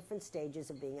hall in different stages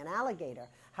of being an alligator.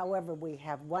 However, we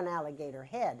have one alligator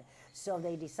head. So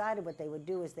they decided what they would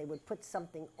do is they would put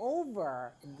something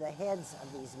over the heads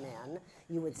of these men.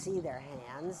 You would see their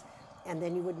hands, and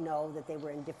then you would know that they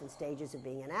were in different stages of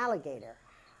being an alligator.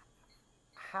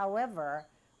 However,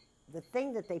 the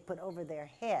thing that they put over their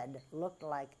head looked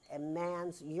like a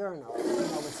man's urinal, you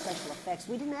know, with special effects.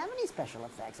 We didn't have any special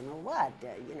effects. I mean, what,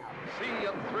 you know. See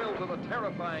and thrill to the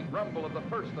terrifying rumble of the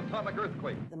first atomic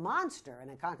earthquake. The monster in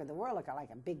A Conquered the World looked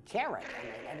like a big carrot. I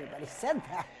mean, everybody said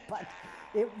that, but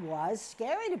it was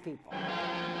scary to people.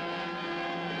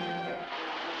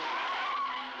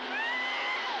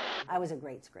 I was a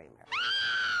great screamer.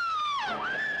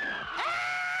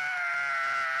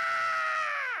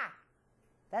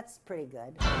 That's pretty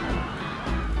good.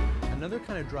 Another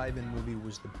kind of drive-in movie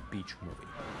was the beach movie.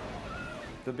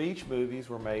 The beach movies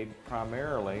were made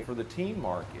primarily for the teen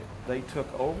market. They took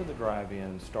over the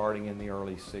drive-in starting in the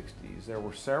early 60s. There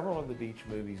were several of the beach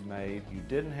movies made. You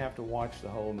didn't have to watch the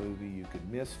whole movie. You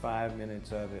could miss 5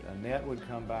 minutes of it. Annette would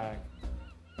come back.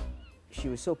 She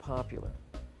was so popular,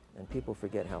 and people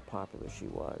forget how popular she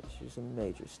was. She was a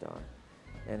major star.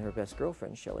 and her best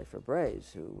girlfriend, Shelley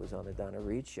Fabrez, who was on the Donna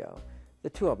Reed show. The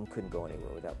two of them couldn't go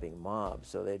anywhere without being mobs,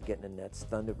 so they'd get in Annette's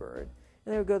Thunderbird,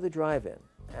 and they would go to the drive-in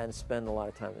and spend a lot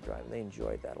of time at the drive-in. They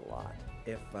enjoyed that a lot.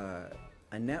 If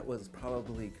Annette was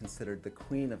probably considered the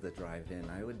queen of the drive-in,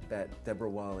 I would bet Deborah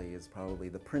Wally is probably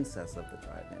the princess of the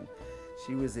drive-in.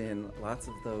 She was in lots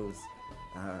of those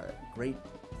great,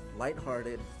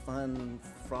 lighthearted, fun,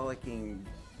 frolicking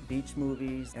beach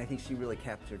movies, and I think she really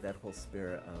captured that whole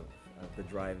spirit of the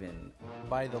drive-in.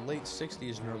 By the late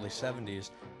 60s and early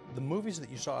 70s, the movies that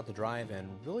you saw at the drive-in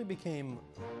really became,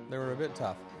 they were a bit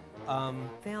tough.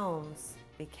 Films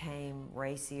became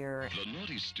racier. The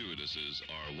Naughty Stewardesses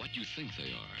are what you think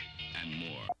they are, and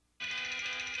more.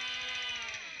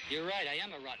 You're right, I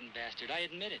am a rotten bastard, I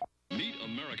admit it. Meet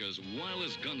America's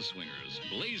wildest gunslingers,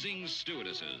 Blazing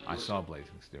Stewardesses. I saw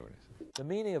Blazing Stewardesses. The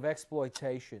meaning of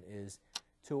exploitation is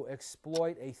to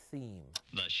exploit a theme.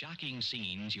 The shocking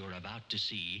scenes you're about to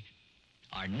see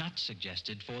are not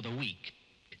suggested for the weak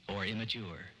or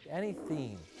immature. Any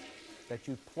theme that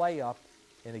you play up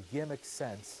in a gimmick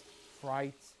sense,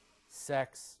 fright,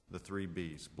 sex. The 3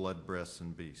 B's, blood, breasts,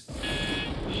 and beasts.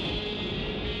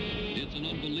 It's an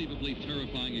unbelievably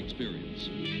terrifying experience.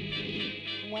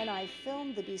 When I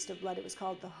filmed The Beast of Blood, it was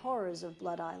called The Horrors of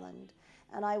Blood Island.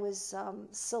 And I was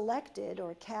selected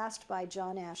or cast by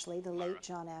John Ashley, the late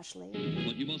John Ashley.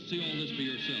 But you must see all this for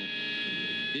yourself,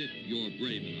 if you're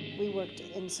brave enough. We worked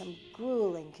in some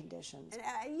grueling conditions.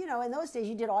 And, you know, in those days,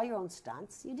 you did all your own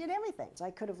stunts. You did everything.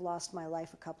 I could have lost my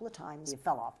life a couple of times. You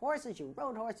fell off horses, you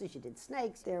rode horses, you did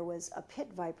snakes. There was a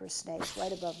pit viper snake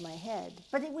right above my head.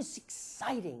 But it was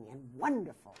exciting and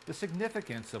wonderful. The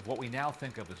significance of what we now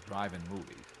think of as drive-in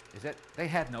movies is that they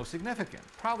had no significance.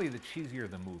 Probably the cheesier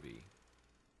the movie,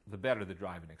 the better the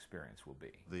drive-in experience will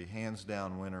be. The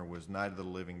hands-down winner was Night of the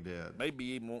Living Dead. Maybe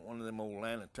you even want one of them old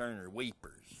Lana Turner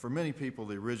weepers. For many people,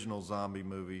 the original zombie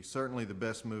movie, certainly the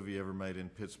best movie ever made in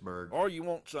Pittsburgh. Or you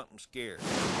want something scary.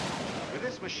 With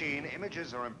this machine,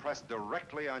 images are impressed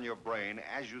directly on your brain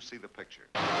as you see the picture.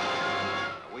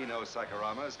 We know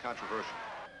Psychorama is controversial.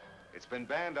 It's been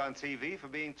banned on TV for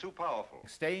being too powerful.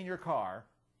 Stay in your car,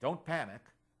 don't panic,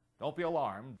 don't be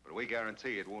alarmed. But we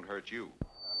guarantee it won't hurt you.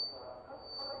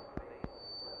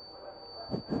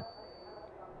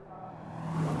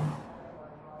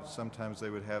 Sometimes they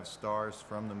would have stars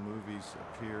from the movies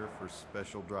appear for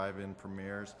special drive-in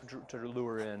premieres. To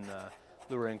lure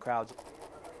in crowds.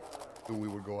 We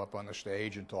would go up on the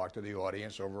stage and talk to the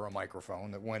audience over a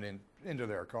microphone that went into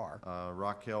their car.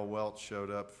 Raquel Welch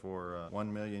showed up for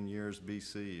 1 Million Years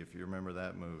BC, if you remember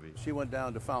that movie. She went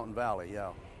down to Fountain Valley,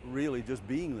 yeah. Really, just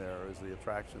being there is the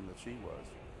attraction that she was.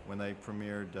 When they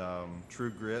premiered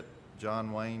True Grit,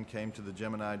 John Wayne came to the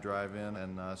Gemini Drive-In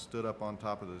and stood up on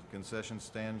top of the concession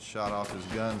stand, shot off his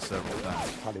gun several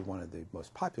times. Probably one of the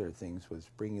most popular things was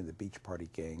bringing the Beach Party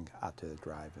gang out to the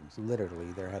drive-ins.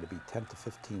 Literally, there had to be 10,000 to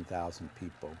 15,000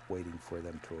 people waiting for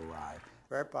them to arrive.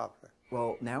 Very popular.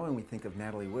 Well, now when we think of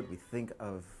Natalie Wood, we think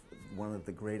of one of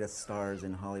the greatest stars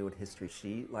in Hollywood history.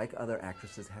 She, like other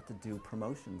actresses, had to do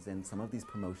promotions, and some of these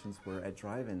promotions were at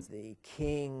drive-ins. The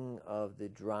king of the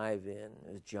drive-in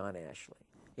is John Ashley.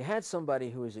 You had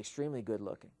somebody who was extremely good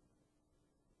looking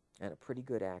and a pretty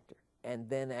good actor. And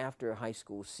then after high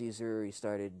school, Caesar, he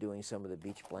started doing some of the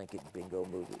beach blanket bingo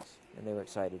movies. And they were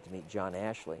excited to meet John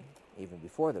Ashley even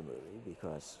before the movie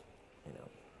because, you know,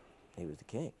 he was the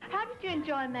king. How did you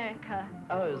enjoy America?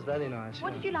 Oh, it was very nice.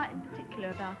 What did you like in particular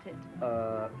about it?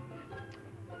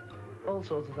 All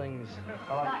sorts of things.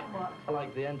 Like what? I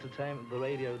like the entertainment, the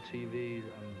radio, TV,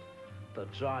 and the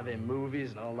drive-in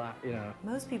movies and all that, you know.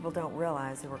 Most people don't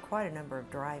realize there were quite a number of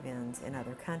drive-ins in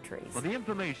other countries. For the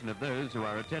information of those who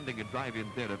are attending a drive-in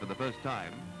theater for the first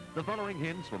time, the following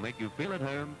hints will make you feel at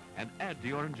home and add to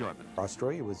your enjoyment.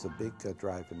 Australia was a big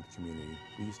drive-in community.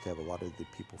 We used to have a lot of the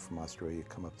people from Australia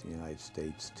come up to the United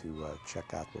States to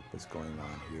check out what was going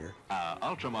on here. Our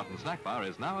ultra-modern snack bar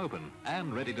is now open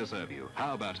and ready to serve you.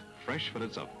 How about fresh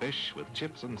fillets of fish with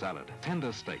chips and salad,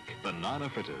 tender steak, banana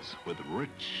fritters with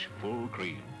rich, full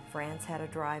cream. France had a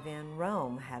drive-in,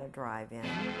 Rome had a drive-in.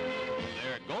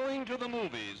 They're going to the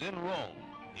movies in Rome,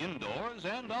 indoors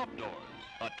and outdoors.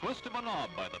 A twist of a knob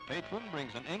by the patron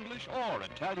brings an English or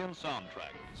Italian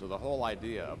soundtrack. So the whole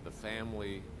idea of the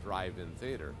family drive-in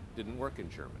theater didn't work in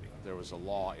Germany. There was a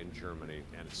law in Germany,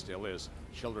 and it still is,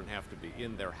 children have to be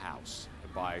in their house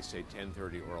by, say,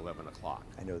 10:30 or 11 o'clock.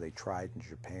 I know they tried in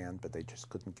Japan, but they just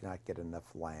could not get enough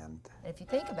land. If you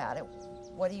think about it,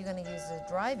 what are you going to use a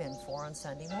drive-in for on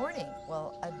Sunday morning?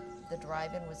 Well, the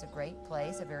drive-in was a great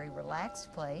place, a very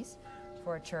relaxed place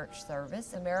for a church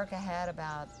service. America had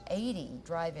about 80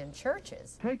 drive-in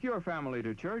churches. Take your family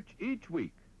to church each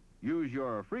week. Use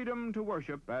your freedom to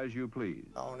worship as you please.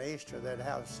 On Easter, they'd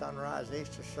have sunrise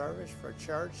Easter service for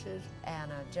churches.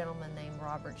 And a gentleman named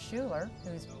Robert Schuller,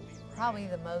 who's probably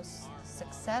the most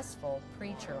successful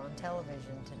preacher on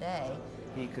television today.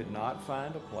 He could not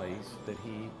find a place that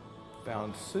he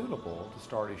found suitable to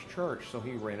start his church, so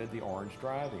he rented the Orange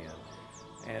Drive-In.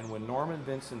 And when Norman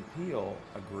Vincent Peale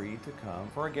agreed to come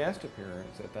for a guest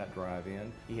appearance at that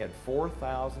drive-in, he had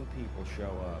 4,000 people show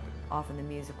up. Often the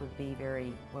music would be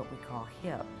very, what we call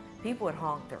hip. People would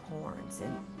honk their horns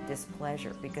in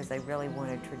displeasure because they really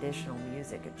wanted traditional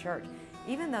music at church,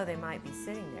 even though they might be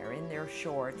sitting there in their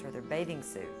shorts or their bathing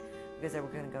suit because they were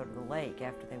going to go to the lake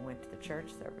after they went to the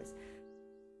church service.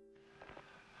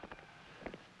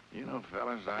 You know,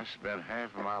 fellas, I spent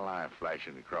half of my life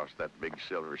flashing across that big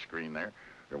silver screen there.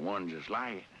 There's one just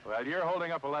like it. Well, you're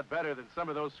holding up a lot better than some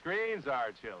of those screens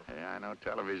are, Chilton. Yeah, I know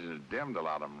television has dimmed a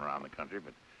lot of them around the country,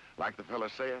 but like the fella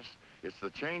says, it's the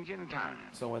change in time.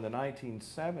 So in the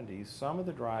 1970s, some of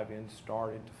the drive-ins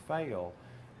started to fail,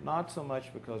 not so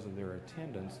much because of their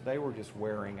attendance, they were just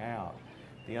wearing out.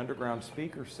 The underground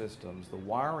speaker systems, the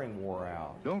wiring wore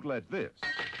out. Don't let this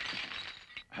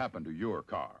happen to your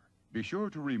car. Be sure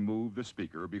to remove the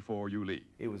speaker before you leave.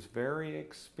 It was very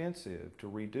expensive to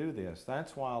redo this.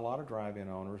 That's why a lot of drive-in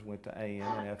owners went to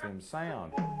AM and FM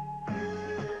sound.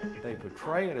 They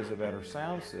portray it as a better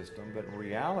sound system, but in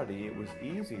reality it was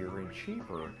easier and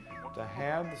cheaper to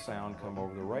have the sound come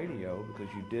over the radio because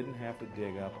you didn't have to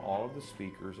dig up all of the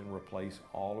speakers and replace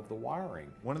all of the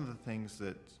wiring. One of the things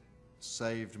that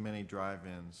saved many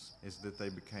drive-ins is that they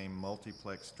became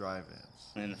multiplex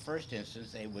drive-ins. In the first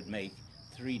instance, they would make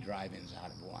 3 drive-ins out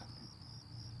of one,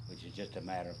 which is just a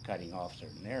matter of cutting off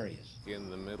certain areas. In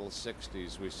the middle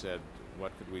 60s, we said,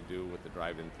 what could we do with the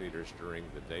drive-in theaters during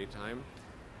the daytime?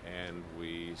 And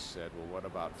we said, well, what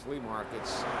about flea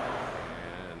markets?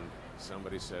 And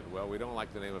somebody said, well, we don't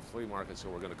like the name of flea market, so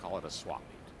we're going to call it a swap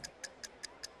meet.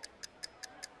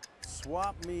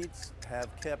 Swap meets have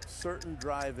kept certain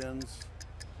drive-ins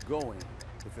going.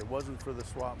 If it wasn't for the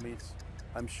swap meets,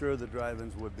 I'm sure the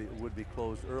drive-ins would be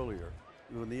closed earlier.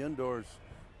 When the indoors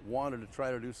wanted to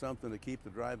try to do something to keep the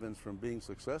drive-ins from being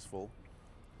successful,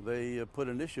 they put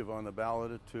an initiative on the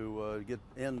ballot to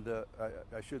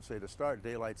to start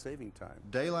daylight saving time.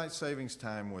 Daylight savings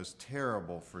time was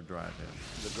terrible for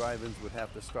drive-ins. The drive-ins would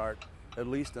have to start at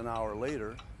least an hour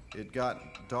later. It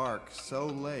got dark so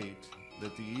late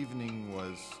that the evening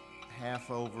was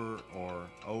half over or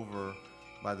over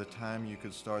by the time you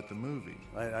could start the movie.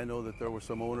 I know that there were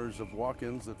some owners of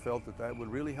walk-ins that felt that that would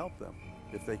really help them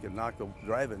if they could knock the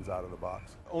drive-ins out of the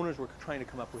box. Owners were trying to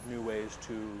come up with new ways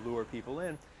to lure people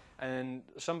in, and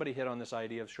somebody hit on this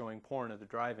idea of showing porn at the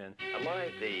drive-in. Am I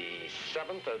the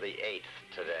 7th or the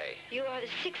 8th today? You are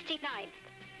the 69th.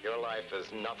 Your life is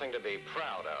nothing to be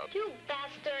proud of. You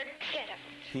bastard. Get him.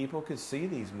 People could see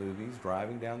these movies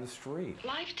driving down the street.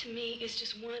 Life to me is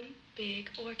just one big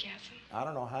orgasm. I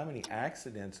don't know how many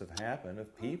accidents have happened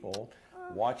of people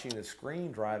watching a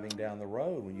screen driving down the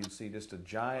road when you'd see just a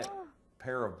giant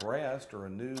pair of breasts or a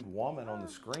nude woman on the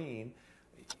screen.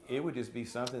 It would just be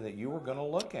something that you were going to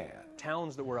look at.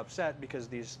 Towns that were upset because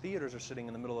these theaters are sitting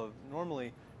in the middle of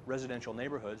normally residential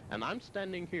neighborhoods. And I'm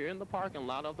standing here in the parking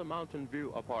lot of the Mountain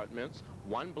View Apartments,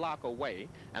 1 block away,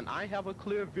 and I have a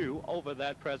clear view over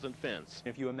that present fence.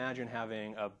 If you imagine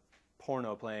having a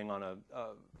porno playing on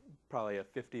probably a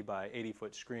 50 by 80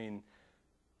 foot screen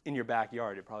in your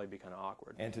backyard, it'd probably be kind of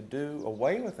awkward. And to do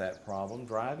away with that problem,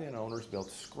 drive-in owners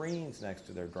built screens next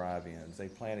to their drive-ins. They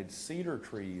planted cedar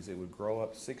trees that would grow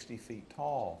up 60 feet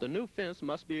tall. The new fence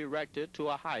must be erected to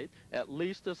a height at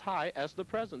least as high as the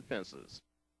present fences.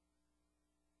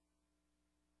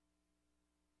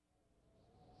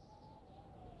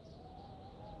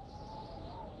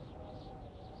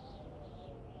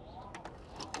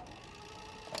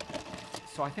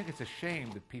 So I think it's a shame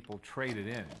that people traded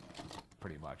in,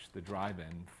 pretty much, the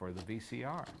drive-in for the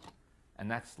VCR.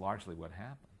 And that's largely what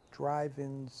happened.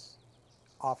 Drive-ins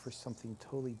offer something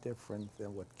totally different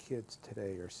than what kids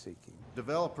today are seeking.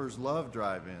 Developers love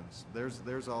drive-ins.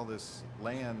 There's all this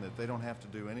land that they don't have to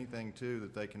do anything to,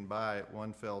 that they can buy at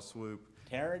one fell swoop.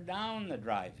 Tear down the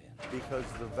drive-in. Because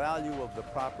the value of the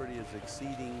property is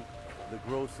exceeding the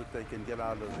gross that they can get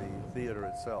out of the theater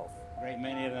itself. A great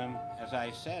many of them, as I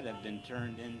said, have been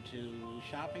turned into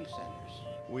shopping centers.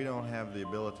 We don't have the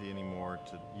ability anymore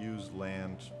to use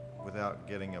land without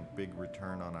getting a big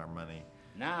return on our money.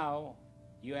 Now,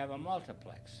 you have a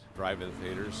multiplex. Drive-in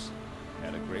theaters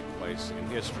had a great place place in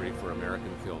history for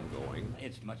American film going.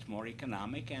 It's much more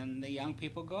economic, and the young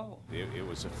people go. It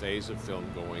was a phase of film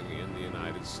going in the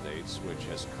United States which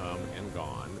has come and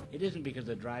gone. It isn't because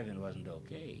the drive-in wasn't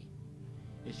okay.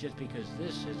 It's just because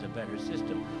this is a better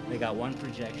system. They got one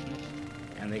projectionist,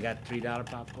 and they got $3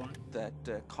 popcorn. That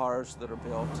cars that are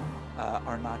built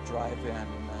are not drive-in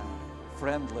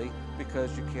friendly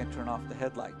because you can't turn off the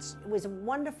headlights. It was a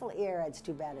wonderful era. It's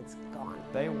too bad it's gone.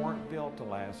 They weren't built to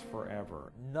last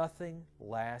forever. Nothing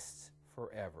lasts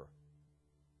forever.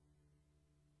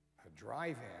 A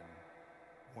drive-in,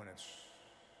 when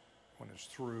it's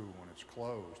through, when it's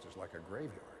closed, is like a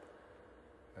graveyard.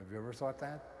 Have you ever thought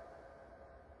that?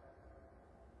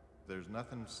 There's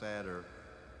nothing sadder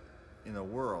in the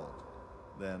world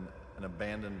than an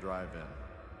abandoned drive-in.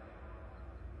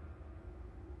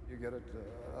 You get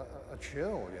a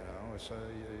chill, you know.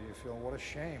 You feel, what a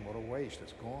shame, what a waste,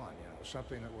 it's gone, you know.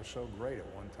 Something that was so great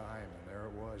at one time, and there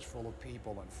it was, full of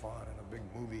people and fun, and a big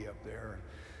movie up there,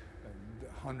 and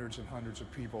hundreds and hundreds of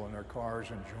people in their cars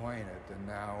enjoying it, and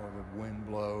now the wind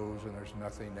blows and there's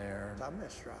nothing there. I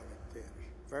miss driving theaters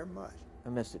very much. I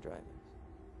miss the drive-ins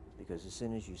because as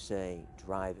soon as you say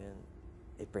drive-in,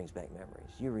 it brings back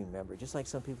memories. You remember, just like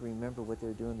some people remember what they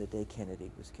were doing the day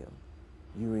Kennedy was killed.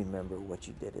 You remember what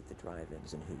you did at the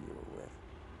drive-ins and who you were with.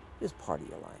 It's part of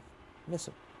your life. Miss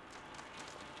them.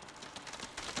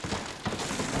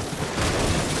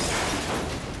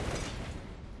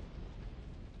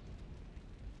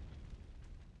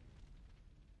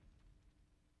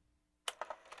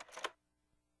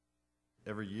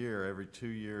 Every year, every 2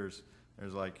 years,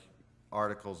 there's like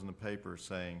articles in the paper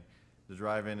saying, the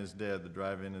drive-in is dead, the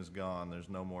drive-in is gone, there's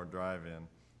no more drive-in.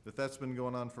 But that's been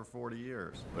going on for 40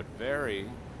 years. But very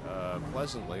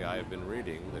pleasantly, I have been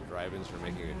reading that drive-ins are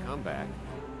making a comeback.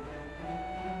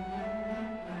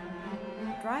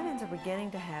 Drive-ins are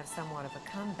beginning to have somewhat of a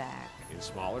comeback. In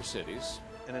smaller cities.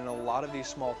 And in a lot of these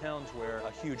small towns where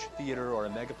a huge theater or a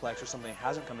megaplex or something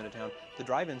hasn't come into town, the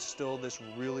drive-in's still this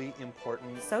really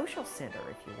important social center,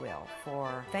 if you will,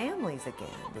 for families again.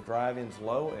 The drive-in's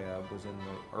low ebb was in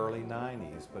the early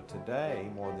 90s, but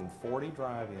today more than 40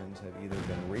 drive-ins have either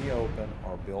been reopened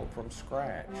or built from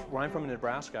scratch. Where I'm from in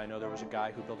Nebraska, I know there was a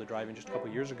guy who built a drive-in just a couple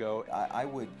years ago. I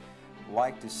would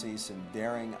like to see some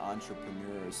daring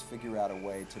entrepreneurs figure out a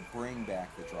way to bring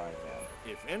back the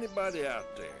drive-in. If anybody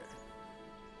out there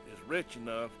is rich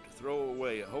enough to throw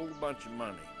away a whole bunch of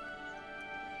money,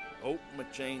 open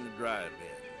a chain of drive-ins,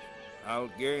 I'll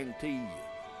guarantee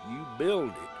you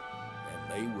build it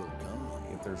and they will come.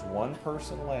 If there's one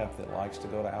person left that likes to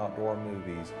go to outdoor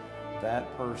movies,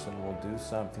 that person will do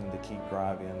something to keep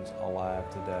drive-ins alive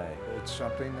today. It's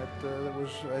something that was,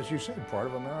 as you said, part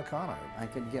of Americana. I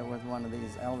could get with one of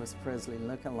these Elvis Presley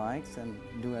lookalikes and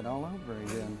do it all over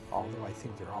again. Although I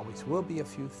think there always will be a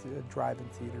few drive-in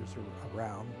theaters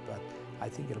around, but I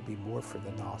think it'll be more for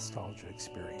the nostalgia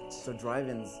experience. So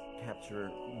drive-ins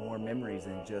capture more memories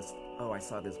than just, oh, I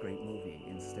saw this great movie.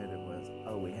 Instead it was,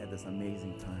 oh, we had this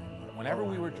amazing time. Whenever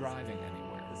we were driving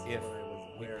anywhere, if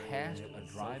we passed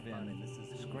a drive-in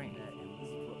screen,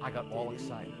 I got all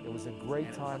excited. It was a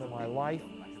great time in my life,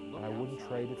 and I wouldn't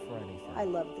trade it for anything. I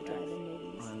love the drive-in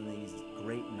movies. On these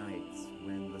great nights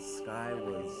when the sky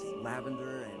was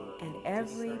lavender and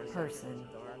every person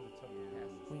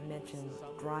we mentioned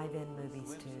drive-in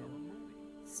movies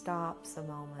to stops a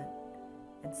moment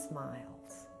and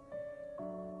smiles.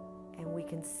 And we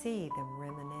can see them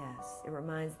reminisce. It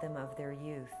reminds them of their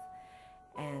youth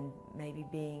and maybe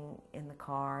being in the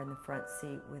car in the front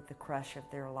seat with the crush of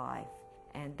their life.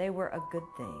 And they were a good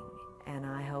thing, and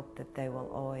I hope that they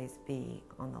will always be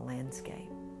on the landscape.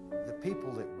 The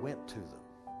people that went to them,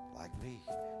 like me,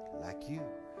 like you,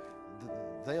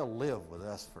 they'll live with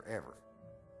us forever.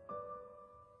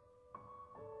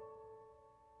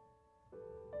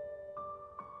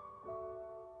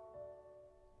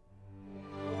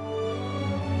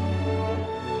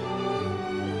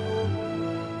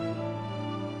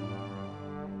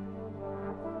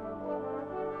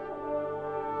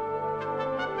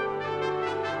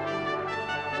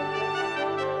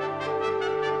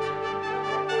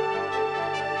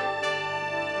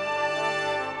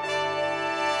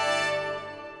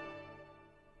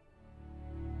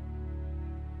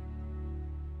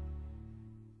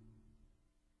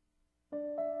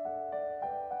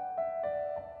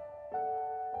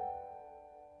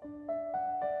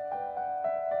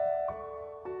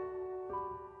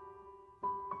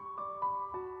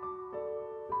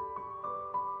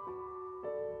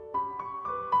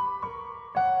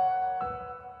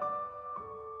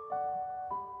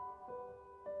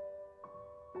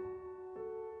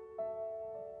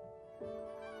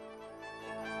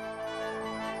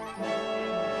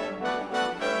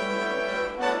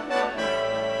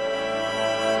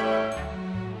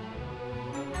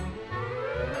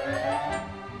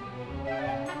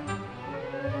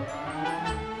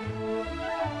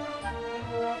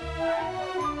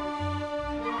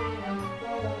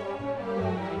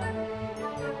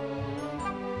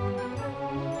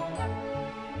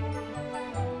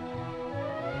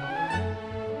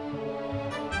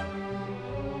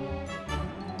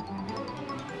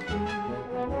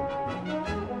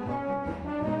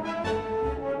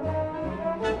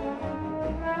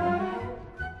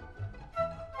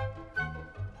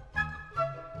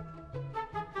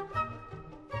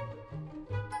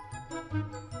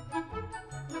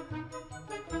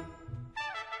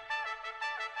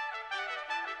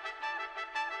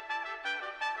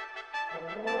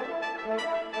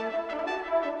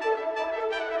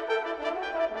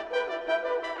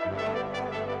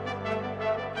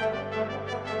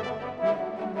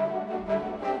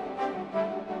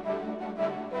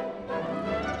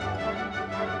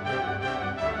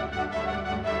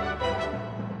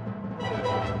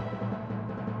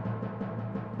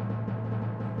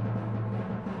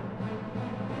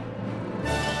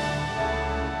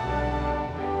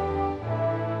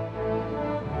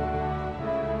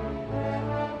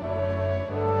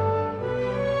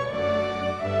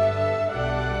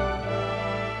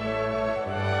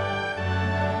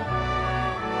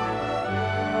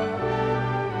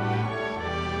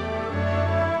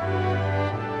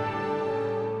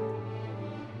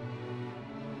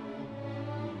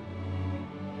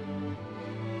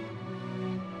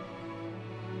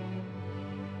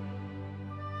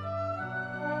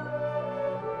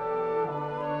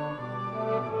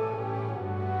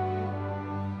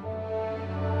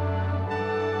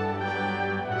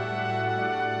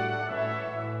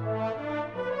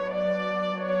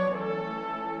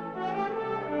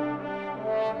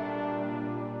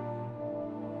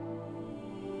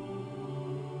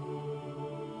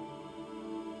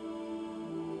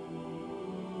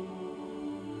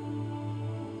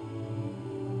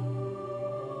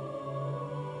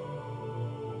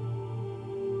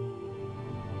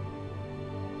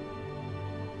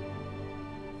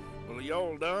 Well,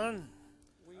 y'all done?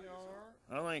 We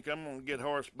are. I think I'm gonna get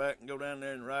horseback and go down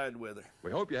there and ride with her. We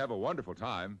hope you have a wonderful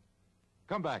time.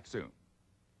 Come back soon.